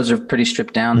 Both of those are pretty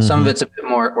stripped down. Mm-hmm. Some of it's a bit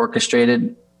more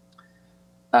orchestrated.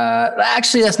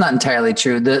 Actually, that's not entirely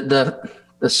true. The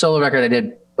solo record I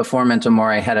did before Memento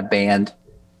Mori had a band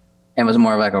and was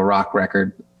more of like a rock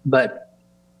record, but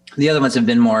the other ones have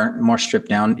been more stripped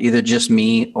down, either just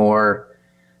me or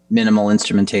minimal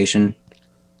instrumentation.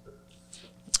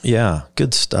 Yeah,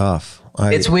 good stuff.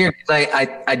 It's weird because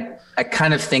I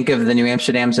kind of think of the New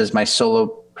Amsterdams as my solo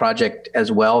project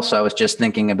as well. So I was just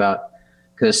thinking about,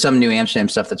 because some New Amsterdam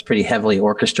stuff that's pretty heavily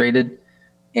orchestrated,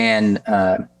 and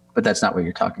but that's not what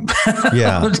you're talking about.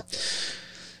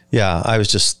 Yeah. I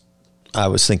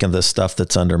was thinking of the stuff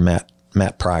that's under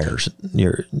Matt Pryor's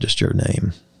your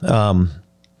name.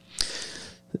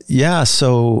 Yeah.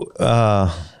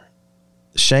 So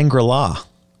Shangri-La.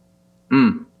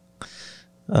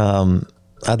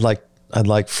 I'd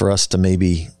like for us to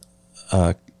maybe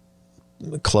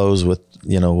close with,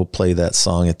 we'll play that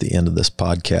song at the end of this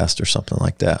podcast or something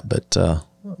like that. But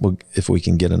if we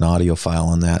can get an audio file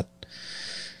on that.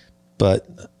 But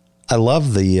I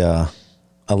love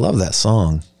that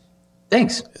song.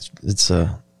 Thanks. It's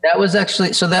that was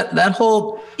actually, so that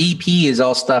whole EP is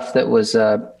all stuff that was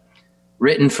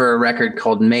written for a record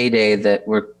called Mayday that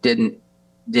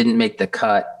didn't make the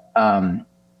cut.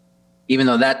 Even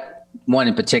though that one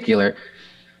in particular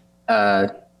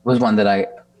was one that I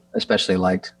especially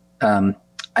liked.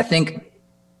 I think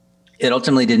it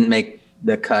ultimately didn't make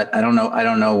the cut. I don't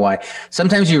know why.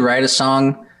 Sometimes you write a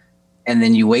song and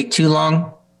then you wait too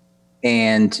long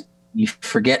and you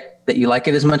forget that you like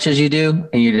it as much as you do,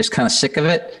 and you're just kind of sick of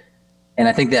it. And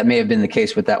I think that may have been the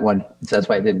case with that one. So that's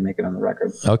why it didn't make it on the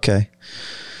record. Okay.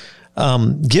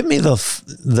 Give me the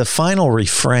final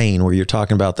refrain where you're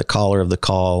talking about the caller of the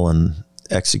call and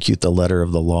execute the letter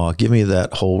of the law. Give me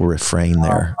that whole refrain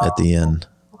there at the end.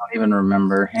 I don't even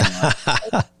remember. Hang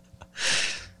on.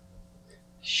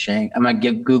 I'm going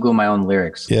to Google my own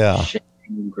lyrics. Yeah.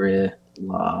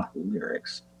 Shangri-La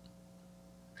lyrics.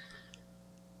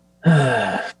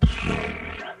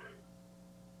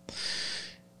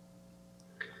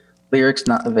 Lyrics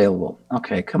not available.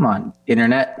 Okay, come on,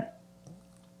 internet.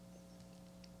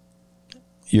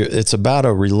 It's about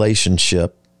a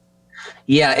relationship.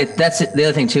 Yeah, that's the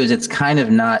other thing too. Is it's kind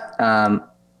of not.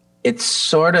 It's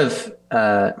sort of.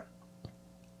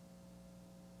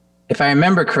 If I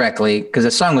remember correctly, because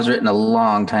the song was written a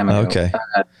long time ago. Okay.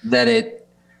 That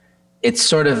it's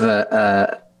sort of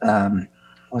a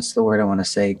what's the word I want to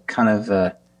say? Kind of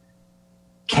a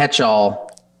catch-all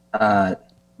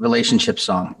relationship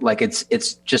song. Like it's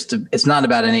not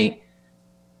about any.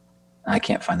 I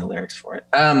can't find the lyrics for it.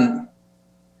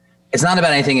 It's not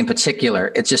about anything in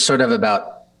particular. It's just sort of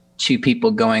about two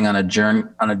people going on a journey.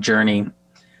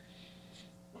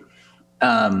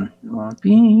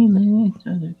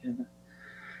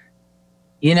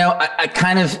 You know, I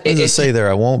kind of. What does it say there?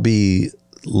 I won't be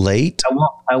late.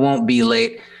 I won't be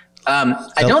late. I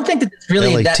don't think that it's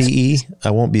really LATE.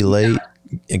 I won't be late.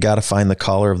 You got to find the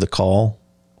caller of the call.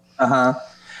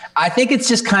 I think it's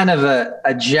just kind of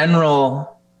a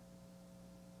general,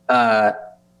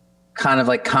 kind of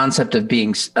like concept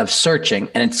of searching,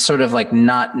 and it's sort of like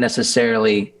not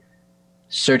necessarily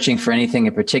searching for anything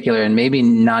in particular, and maybe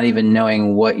not even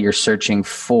knowing what you're searching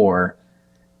for,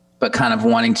 but kind of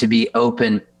wanting to be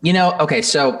open. You know, okay,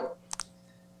 so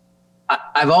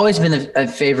I've always been a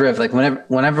favor of like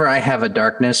whenever I have a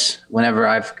darkness, whenever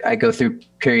I go through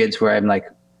periods where I'm like,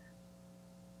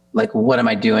 what am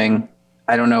I doing?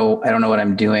 I don't know what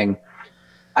I'm doing.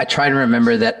 I try to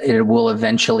remember that it will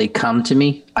eventually come to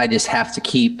me. I just have to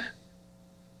keep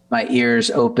my ears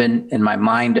open and my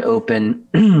mind open,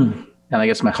 and I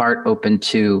guess my heart open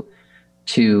to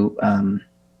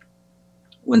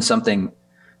when something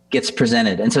gets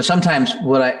presented. And so sometimes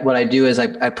what I do is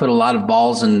I put a lot of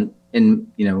balls in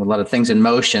a lot of things in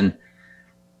motion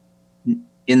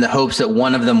in the hopes that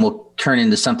one of them will turn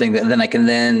into something that then I can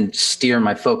then steer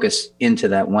my focus into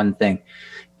that one thing.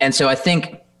 And so I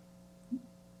think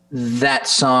that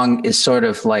song is sort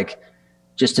of like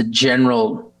just a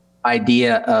general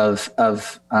idea of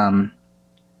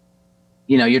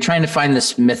you're trying to find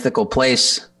this mythical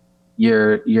place.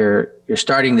 You're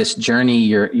starting this journey.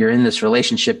 You're in this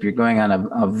relationship. You're going on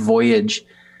a voyage,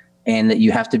 and that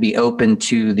you have to be open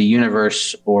to the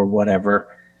universe or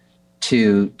whatever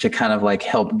to kind of like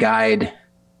help guide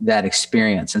that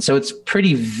experience. And so it's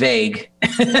pretty vague,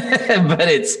 but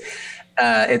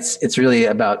it's really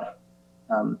about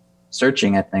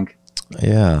searching, I think.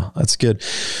 Yeah, that's good.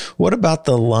 What about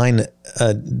the line,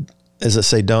 as I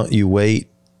say, don't you wait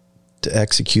to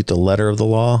execute the letter of the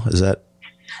law?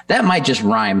 That might just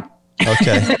rhyme.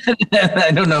 Okay. I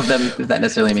don't know if that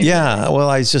necessarily means. Yeah. Well,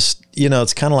 I just,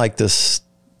 it's kind of like this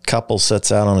couple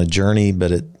sets out on a journey,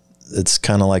 but it's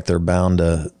kind of like they're bound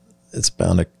to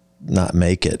not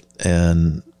make it.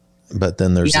 But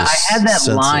then there's this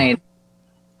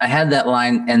I had that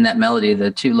line and that melody, the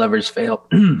two lovers sail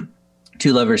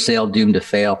doomed to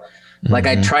fail. Like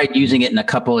I tried using it in a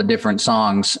couple of different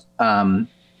songs.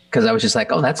 Cause I was just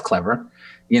like, oh, that's clever.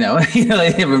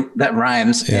 That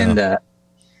rhymes. Yeah. And,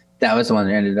 that was the one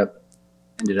that ended up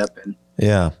in.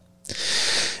 Yeah.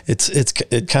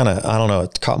 It kind of, I don't know,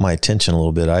 it caught my attention a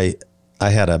little bit. I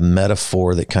had a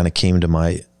metaphor that kind of came to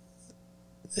my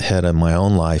head in my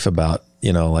own life about,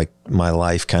 like my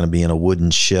life kind of being a wooden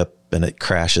ship and it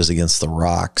crashes against the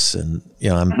rocks. And,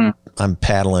 I'm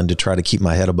paddling to try to keep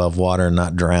my head above water and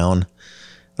not drown.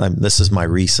 This is my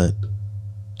recent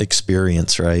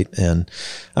experience, right? And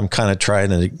I'm kind of trying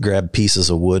to grab pieces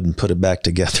of wood and put it back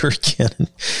together again and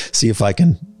see if I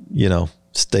can,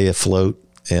 stay afloat.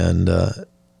 And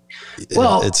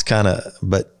it's kind of,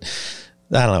 but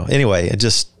I don't know. Anyway, it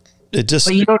just.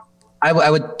 But I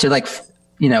would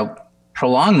to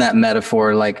prolong that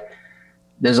metaphor. Like,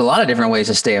 there's a lot of different ways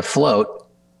to stay afloat.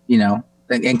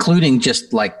 Including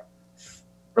just like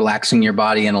relaxing your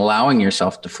body and allowing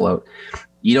yourself to float.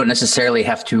 You don't necessarily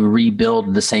have to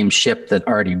rebuild the same ship that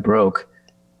already broke,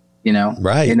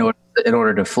 right. in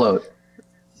order to float.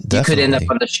 Definitely. You could end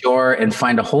up on the shore and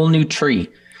find a whole new tree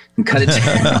and cut it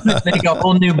down and make a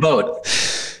whole new boat.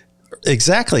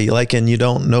 Exactly. And you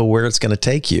don't know where it's going to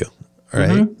take you. right?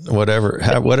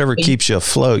 Mm-hmm. Whatever keeps you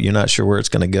afloat, you're not sure where it's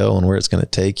going to go and where it's going to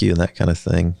take you and that kind of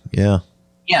thing. Yeah.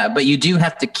 Yeah. But you do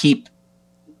have to keep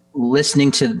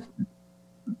listening to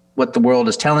what the world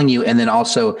is telling you, and then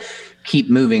also keep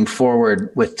moving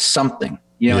forward with something.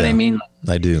 You know what I mean?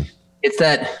 I do. It's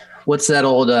what's that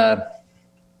old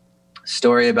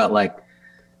story about, like,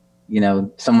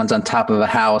 someone's on top of a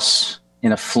house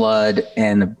in a flood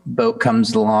and a boat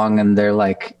comes along and they're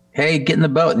like, hey, get in the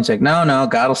boat. And he's like, no,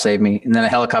 God will save me. And then a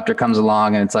helicopter comes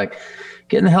along and it's like,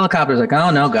 get in the helicopter. It's like,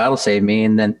 oh no, God will save me.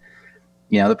 And then,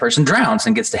 the person drowns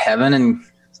and gets to heaven and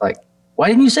it's like, why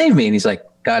didn't you save me? And he's like,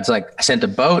 God's like, I sent a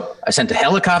boat, I sent a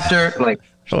helicopter. Like,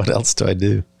 what else do I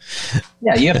do?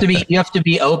 Yeah. You have to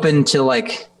be open to,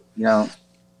 like,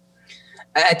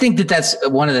 I think that's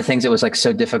one of the things that was like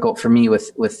so difficult for me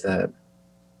with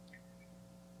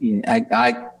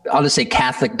I'll just say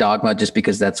Catholic dogma, just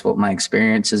because that's what my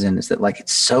experience is in, is that, like,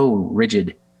 it's so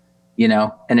rigid,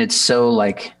 and it's so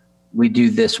like, we do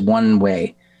this one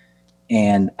way.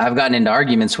 And I've gotten into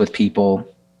arguments with people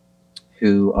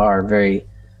who are very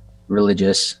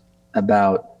religious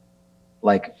about,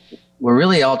 like, we're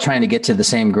really all trying to get to the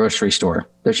same grocery store.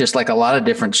 There's just like a lot of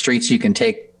different streets you can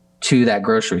take to that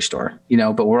grocery store,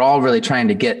 but we're all really trying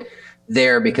to get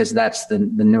there because that's the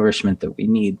nourishment that we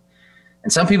need.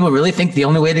 And some people really think the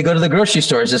only way to go to the grocery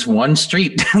store is just one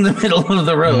street down the middle of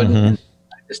the road. Mm-hmm. And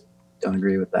I just don't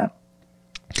agree with that.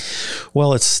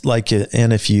 Well, it's like,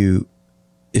 and if you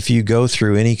go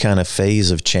through any kind of phase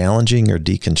of challenging or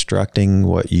deconstructing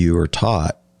what you were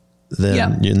taught,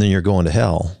 then you're going to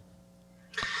hell.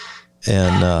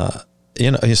 And,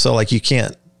 so like, you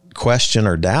can't question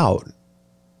or doubt,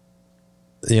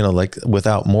 like,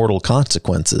 without mortal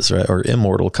consequences, right? Or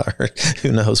immortal,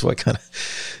 who knows what kind of,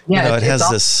 it has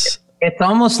this. It's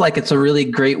almost like it's a really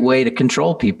great way to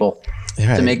control people,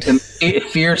 right, to make them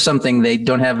fear something they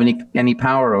don't have any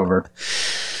power over.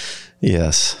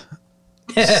 Yes.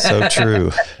 So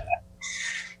true.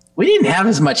 We didn't have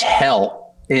as much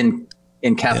hell in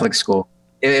Catholic school.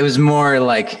 It was more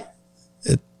like,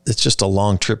 it's just a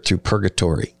long trip through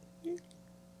purgatory.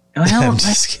 Well,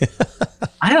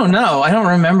 I don't know. I don't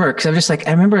remember, because I'm just like,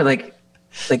 I remember like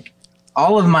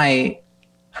all of my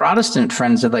Protestant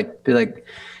friends would be like,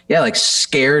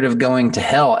 scared of going to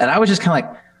hell. And I was just kind of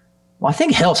like, well, I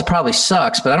think hell probably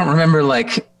sucks, but I don't remember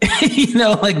like,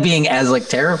 like being as like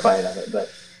terrified of it.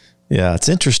 But yeah, it's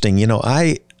interesting.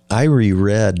 I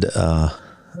reread,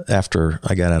 after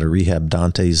I got out of rehab,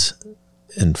 Dante's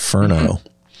Inferno, mm-hmm.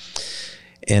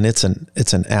 and it's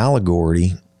an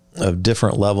allegory of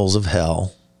different levels of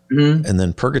hell, mm-hmm. and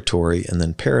then purgatory, and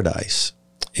then paradise.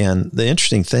 And the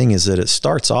interesting thing is that it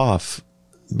starts off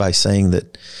by saying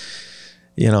that,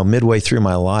 midway through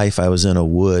my life, I was in a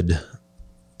wood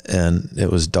and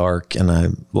it was dark and I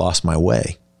lost my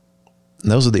way. And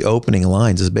those are the opening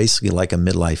lines. It's basically like a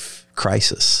midlife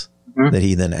crisis, mm-hmm. that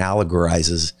he then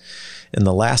allegorizes. And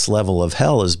the last level of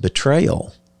hell is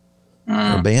betrayal,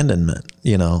 abandonment,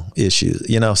 issues,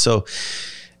 so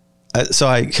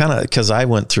I kind of, because I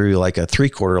went through like a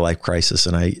 3/4 life crisis,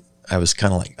 and I was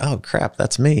kind of like, oh crap,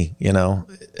 that's me, and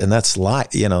that's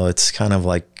it's kind of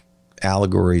like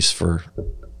allegories for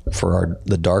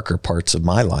the darker parts of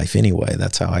my life anyway.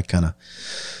 That's how I kind of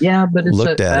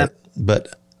looked at it.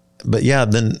 But yeah,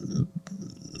 then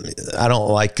I don't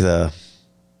like the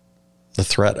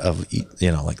threat of,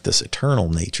 like this eternal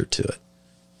nature to it.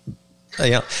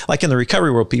 Like in the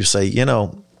recovery world, people say,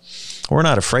 we're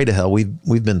not afraid of hell.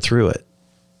 We've been through it.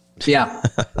 Yeah.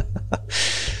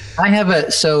 I have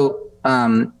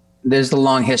there's the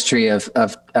long history of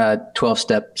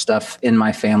 12-step stuff in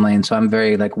my family. And so I'm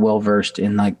very like well-versed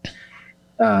in like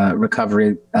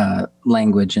recovery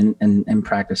language and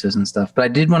practices and stuff. But I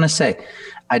did want to say,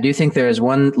 I do think there is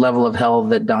one level of hell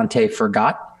that Dante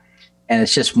forgot. And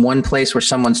it's just one place where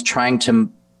someone's trying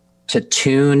to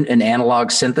tune an analog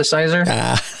synthesizer.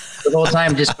 The whole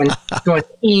time, just going it's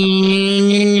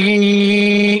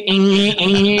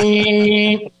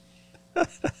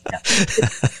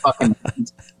fucking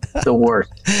the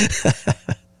worst.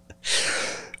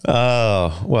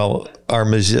 Oh, well, our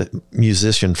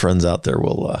musician friends out there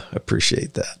will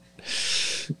appreciate that.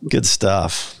 Good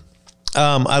stuff.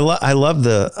 I love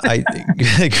or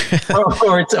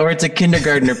it's a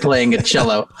kindergartner playing a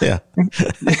cello. Yeah.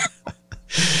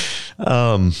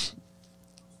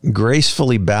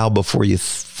 Gracefully Bow Before You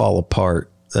Fall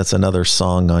Apart. That's another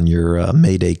song on your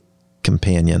Mayday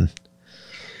Companion.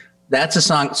 That's a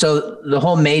song. So the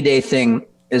whole Mayday thing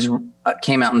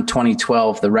came out in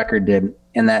 2012. The record did,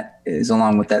 and that is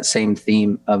along with that same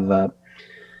theme of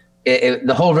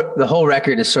the whole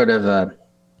record is sort of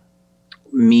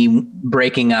me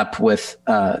breaking up with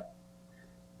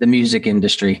the music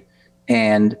industry.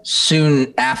 And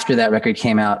soon after that record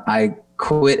came out, I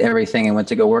quit everything and went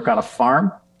to go work on a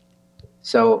farm.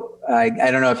 So I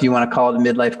don't know if you want to call it a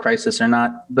midlife crisis or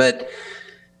not, but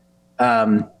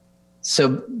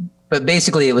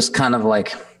basically it was kind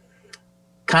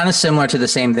of similar to the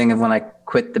same thing of when I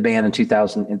quit the band in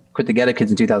 2000 and quit the Get Up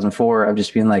Kids in 2004. I've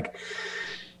just been like,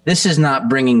 this is not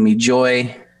bringing me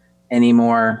joy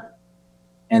anymore.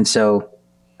 And so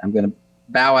I'm going to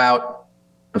bow out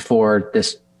before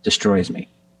this destroys me.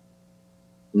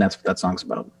 And that's what that song's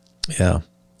about. Yeah.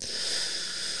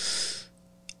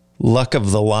 Luck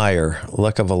of the Liar.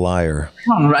 Luck of a Liar.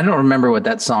 I don't remember what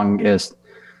that song is.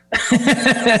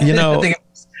 You know,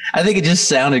 I think it just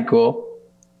sounded cool.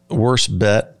 Worst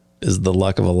Bet is The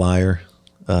Luck of a Liar.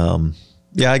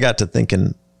 Yeah, I got to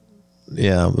thinking,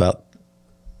 about,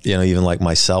 even like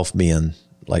myself being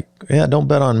like, don't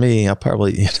bet on me. I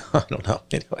probably, I don't know.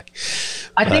 Anyway,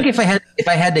 I think if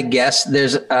I had to guess,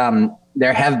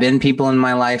 there have been people in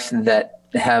my life that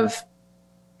have,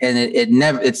 and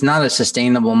it's not a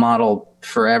sustainable model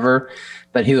forever,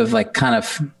 but who have like kind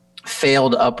of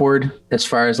failed upward as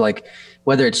far as like,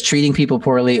 whether it's treating people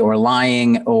poorly or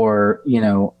lying or,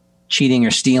 cheating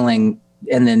or stealing,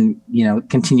 and then,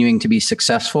 continuing to be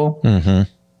successful. Mm-hmm.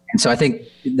 And so I think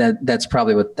that's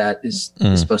probably what that is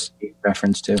supposed to be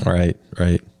referenced to. Right.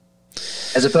 Right.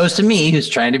 As opposed to me, who's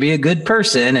trying to be a good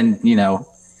person and,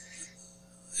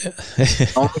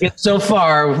 only get so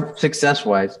far success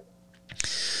wise.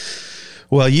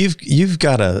 Well, you've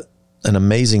got an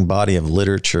amazing body of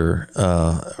literature,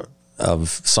 of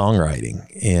songwriting,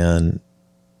 and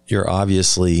you're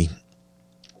obviously,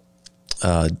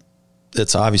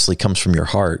 it's obviously comes from your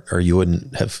heart, or you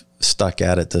wouldn't have stuck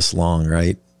at it this long.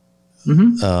 Right.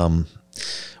 Mm-hmm.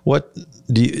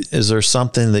 Is there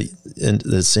something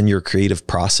that's in your creative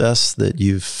process that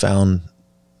you've found,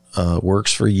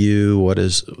 works for you? What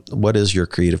is your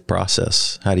creative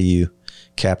process? How do you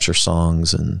capture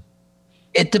songs? And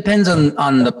it depends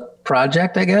on the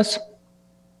project, I guess.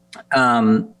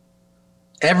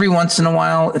 Every once in a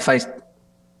while, if I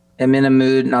am in a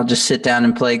mood, and I'll just sit down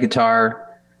and play guitar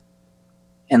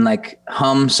and like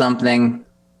hum something,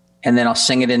 and then I'll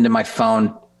sing it into my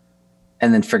phone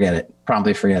and then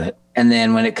promptly forget it. And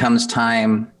then when it comes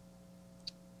time,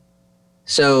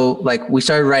 so like we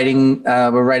started writing,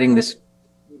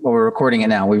 we're recording it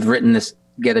now. We've written this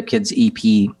Get Up Kids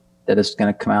EP that is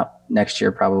going to come out next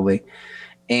year probably.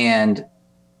 And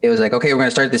it was like, okay, we're going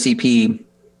to start this EP.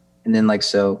 And then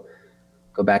so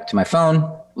go back to my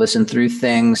phone, listen through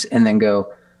things, and then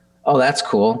go, oh, that's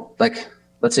cool. Like,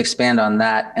 let's expand on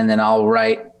that. And then I'll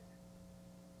write,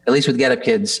 at least with Get Up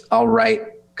Kids, I'll write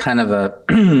kind of a,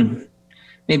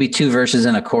 maybe 2 verses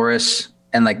and a chorus,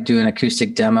 and like do an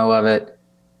acoustic demo of it,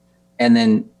 and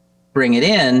then bring it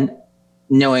in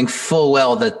knowing full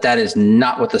well that is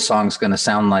not what the song's going to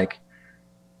sound like.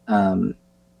 By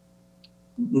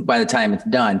the time it's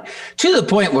done, to the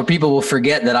point where people will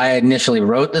forget that I initially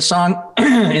wrote the song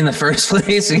in the first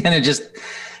place. And it just,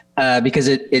 because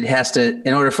it has to,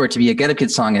 in order for it to be a Get Up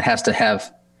Kids song, it has to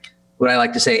have what I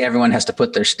like to say, everyone has to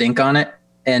put their stink on it.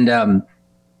 And,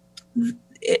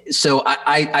 so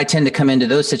I tend to come into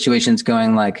those situations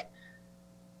going like,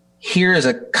 here is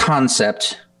a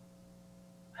concept.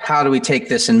 How do we take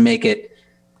this and make it,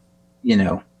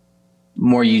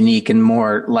 more unique and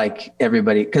more like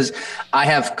everybody? Because I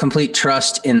have complete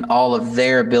trust in all of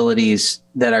their abilities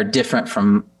that are different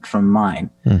from mine.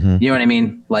 Mm-hmm. You know what I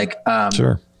mean? Like,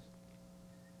 sure.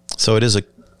 So it is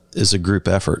a group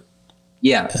effort.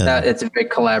 Yeah. It's a very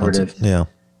collaborative. Yeah.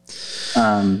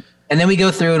 And then we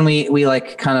go through and we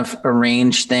like kind of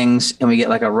arrange things, and we get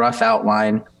like a rough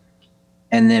outline.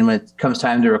 And then when it comes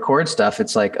time to record stuff,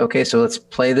 it's like, okay, so let's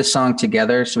play this song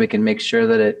together so we can make sure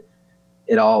that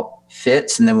it all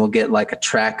fits. And then we'll get like a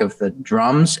track of the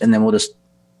drums, and then we'll just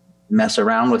mess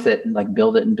around with it and like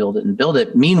build it and build it and build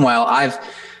it. Meanwhile, I've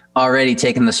already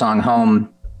taken the song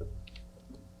home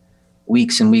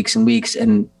weeks and weeks and weeks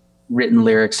and written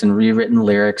lyrics and rewritten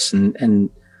lyrics and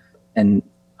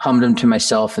hummed them to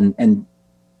myself and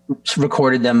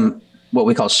recorded them, what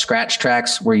we call scratch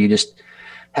tracks, where you just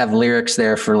have lyrics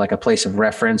there for like a place of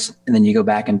reference. And then you go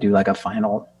back and do like a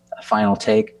final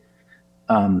take.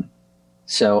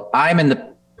 So I'm in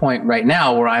the point right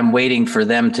now where I'm waiting for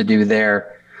them to do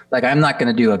their, like, I'm not going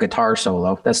to do a guitar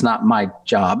solo. That's not my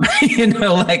job, but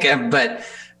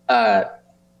I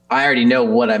already know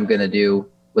what I'm going to do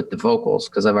with the vocals,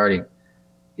 because I've already,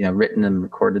 written them,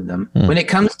 recorded them. When it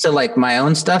comes to like my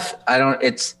own stuff, I'm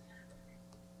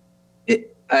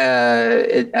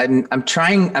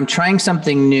trying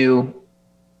something new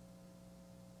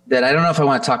that I don't know if I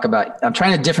want to talk about. I'm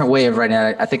trying a different way of writing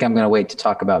it. I think I'm going to wait to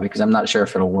talk about because I'm not sure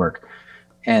if it'll work.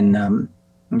 And I'm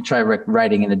try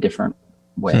writing in a different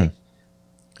way.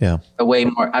 Yeah.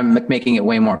 I'm making it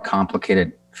way more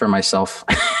complicated for myself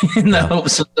in the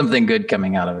hopes of something good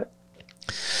coming out of it.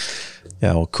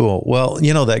 Yeah. Well, cool. Well,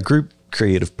 that group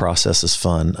creative process is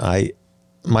fun.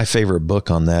 My favorite book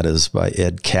on that is by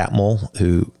Ed Catmull,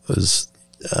 who was,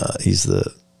 he's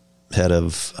the head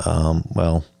of,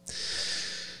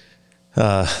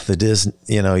 the Disney,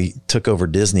 he took over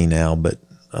Disney now, but,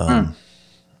 oh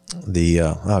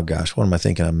gosh, what am I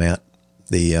thinking of, Matt?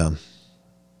 The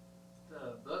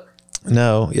book?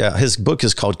 No. Yeah. His book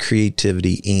is called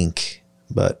Creativity Inc.,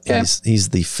 but he's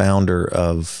the founder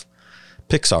of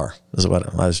Pixar is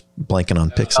what I was blanking on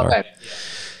Pixar. Okay.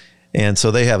 And so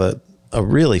they have a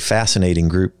really fascinating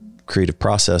group creative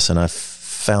process. And I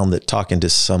found that talking to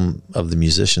some of the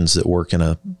musicians that work in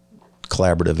a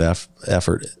collaborative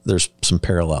effort, there's some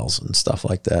parallels and stuff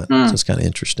like that. So it's kind of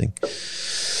interesting.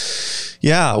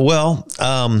 Yeah. Well,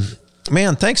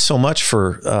 man, thanks so much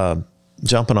for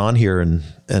jumping on here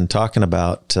and talking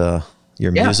about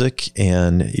your music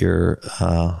and your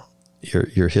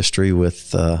history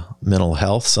with mental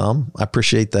health some. I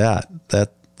appreciate that.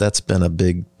 That's been a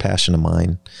big passion of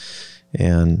mine.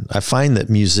 And I find that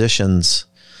musicians,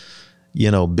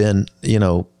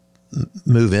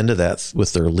 move into that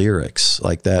with their lyrics.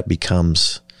 Like that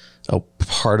becomes a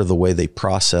part of the way they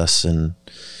process and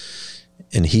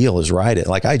heal is write it.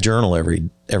 Like I journal every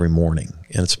morning,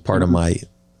 and it's part of my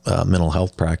mental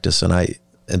health practice.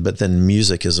 But then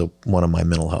music is one of my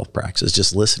mental health practices,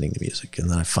 just listening to music. And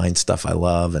then I find stuff I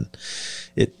love, and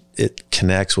it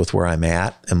connects with where I'm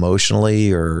at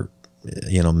emotionally or,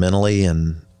 mentally,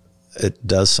 and it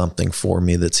does something for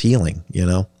me that's healing,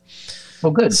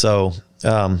 Well, good. So,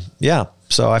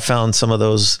 so I found some of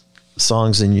those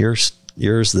songs in yours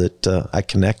that I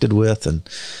connected with and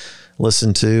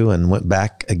listened to and went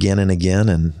back again and again.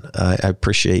 And I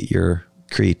appreciate your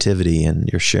creativity and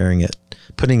your sharing it,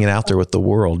 putting it out there with the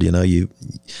world.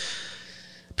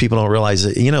 People don't realize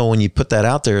that, when you put that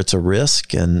out there, it's a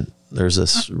risk, and there's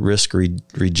this risk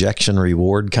rejection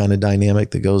reward kind of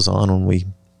dynamic that goes on when we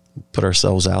put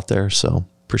ourselves out there. So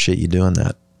appreciate you doing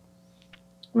that.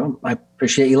 Well, I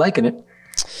appreciate you liking it.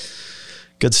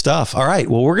 Good stuff. All right.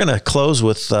 Well, we're going to close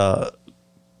with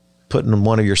putting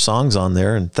one of your songs on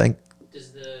there and thank.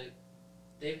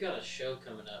 They've got a show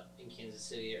coming up in Kansas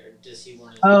City, or does he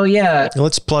want to? Oh yeah.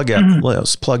 Let's plug it.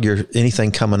 Let's plug your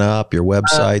anything coming up, your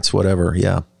websites, whatever.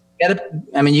 Yeah. You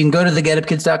can go to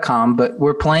thegetupkids.com, but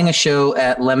we're playing a show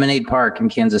at Lemonade Park in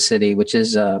Kansas City, which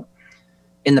is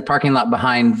in the parking lot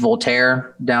behind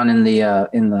Voltaire, down in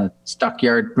the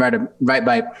stockyard, right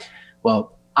by.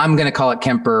 Well, I'm gonna call it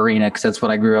Kemper Arena because that's what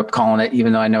I grew up calling it,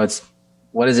 even though I know it's.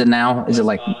 What is it now? Is it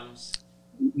like?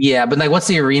 Yeah, but like, what's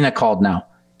the arena called now?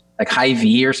 Like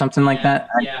Hy-Vee or something like that?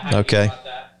 Yeah. Okay.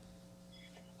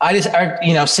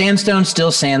 Sandstone's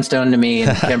still Sandstone to me,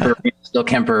 and Kemper Arena is still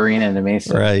Kemper Arena to me.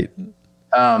 So, right.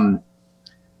 No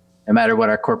matter what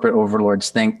our corporate overlords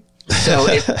think. So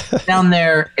it's down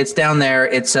there. It's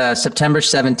September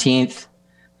 17th.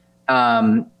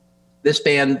 This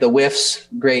band, the Whiffs,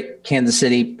 great Kansas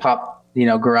City pop,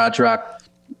 garage rock,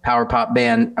 power pop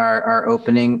band are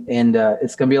opening, and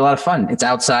it's going to be a lot of fun. It's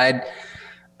outside.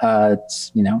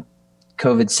 It's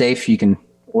COVID safe. You can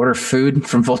order food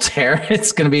from Voltaire.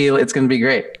 It's going to be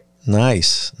great.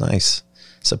 Nice.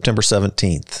 September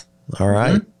 17th. All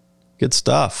right. Mm-hmm. Good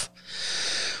stuff.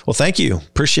 Well, thank you.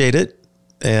 Appreciate it.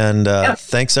 And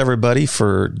thanks everybody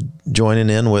for joining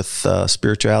in with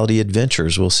Spirituality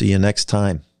Adventures. We'll see you next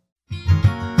time.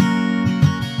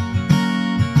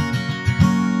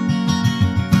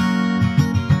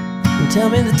 Tell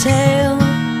me the tale,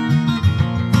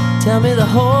 tell me the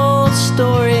whole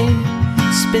story,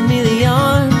 spin me the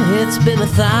yarn, it's been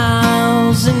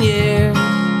 1,000 years.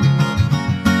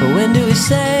 When do we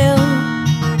sail,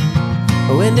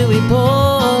 when do we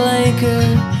pull anchor?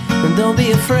 And don't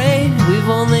be afraid, we've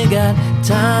only got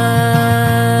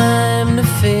time to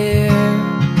fear.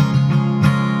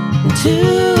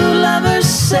 Two lovers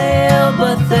sail,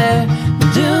 but they're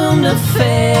doomed to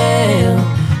fail.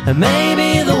 And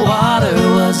maybe the water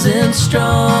wasn't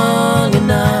strong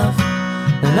enough,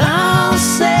 and I'll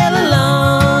sail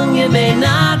along. It may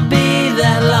not be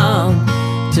that long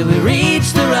till we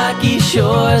reach the rocky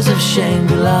shores of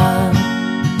Shangri-La.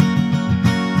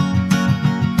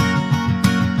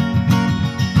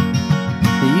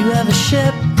 You have a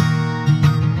ship,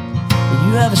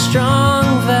 you have a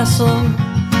strong vessel,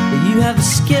 you have the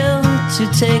skill to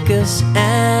take us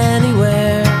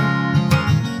anywhere.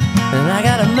 And I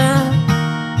got a map,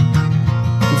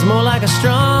 it's more like a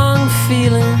strong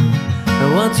feeling.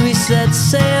 And once we set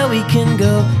sail, we can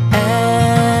go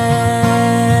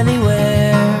anywhere.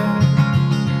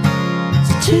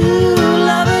 So two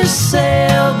lovers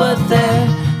sail, but they're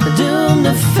doomed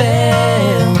to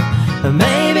fail. Or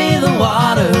maybe the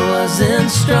water wasn't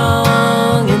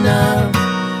strong enough.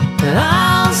 And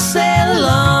I'll sail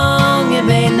along, it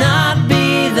may not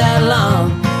be that long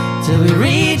till we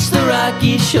reach the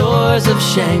rocky shores of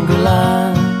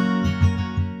Shangri-La.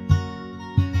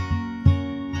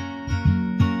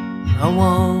 I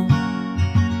won't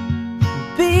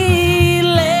be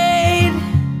late.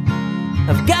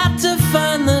 I've got to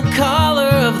find the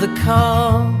caller of the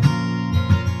call.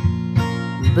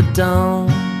 But don't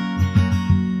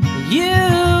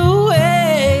you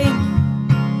wait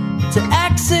to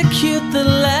execute the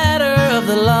letter of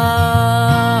the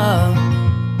law.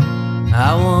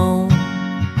 I won't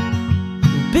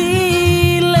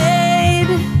be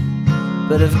late,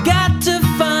 but I've got to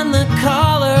find the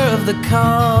caller of the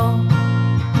call.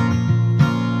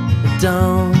 But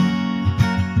don't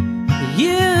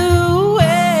you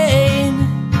wait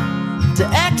to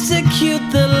execute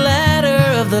the letter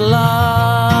of the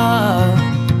law.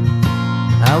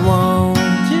 I won't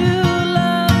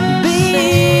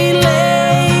be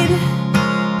late,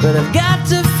 but I've got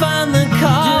to find the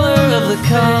caller of the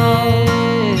call.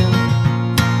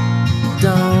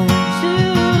 Don't you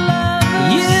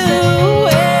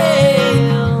wait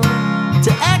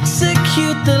to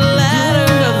execute the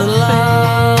letter of the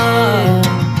law.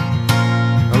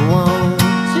 I won't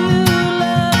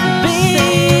be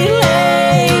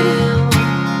late,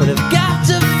 but I've got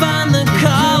to find the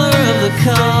caller of the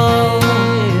call.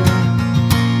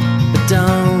 But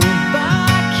don't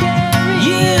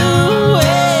you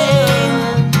wait,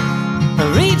 I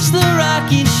reach the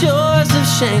rocky shores of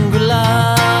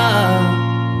Shangri-La,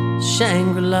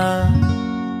 Shangri-La.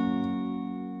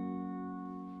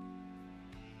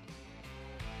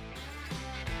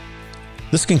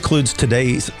 This concludes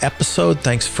today's episode.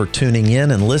 Thanks for tuning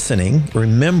in and listening.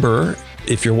 Remember,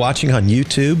 if you're watching on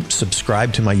YouTube,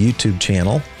 subscribe to my YouTube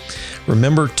channel.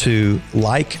 Remember to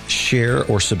like, share,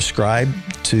 or subscribe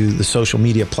to the social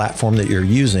media platform that you're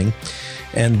using.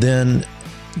 And then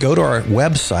go to our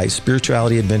website,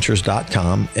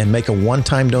 spiritualityadventures.com, and make a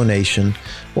one-time donation,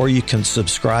 or you can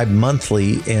subscribe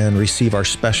monthly and receive our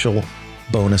special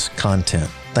bonus content.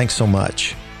 Thanks so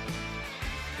much.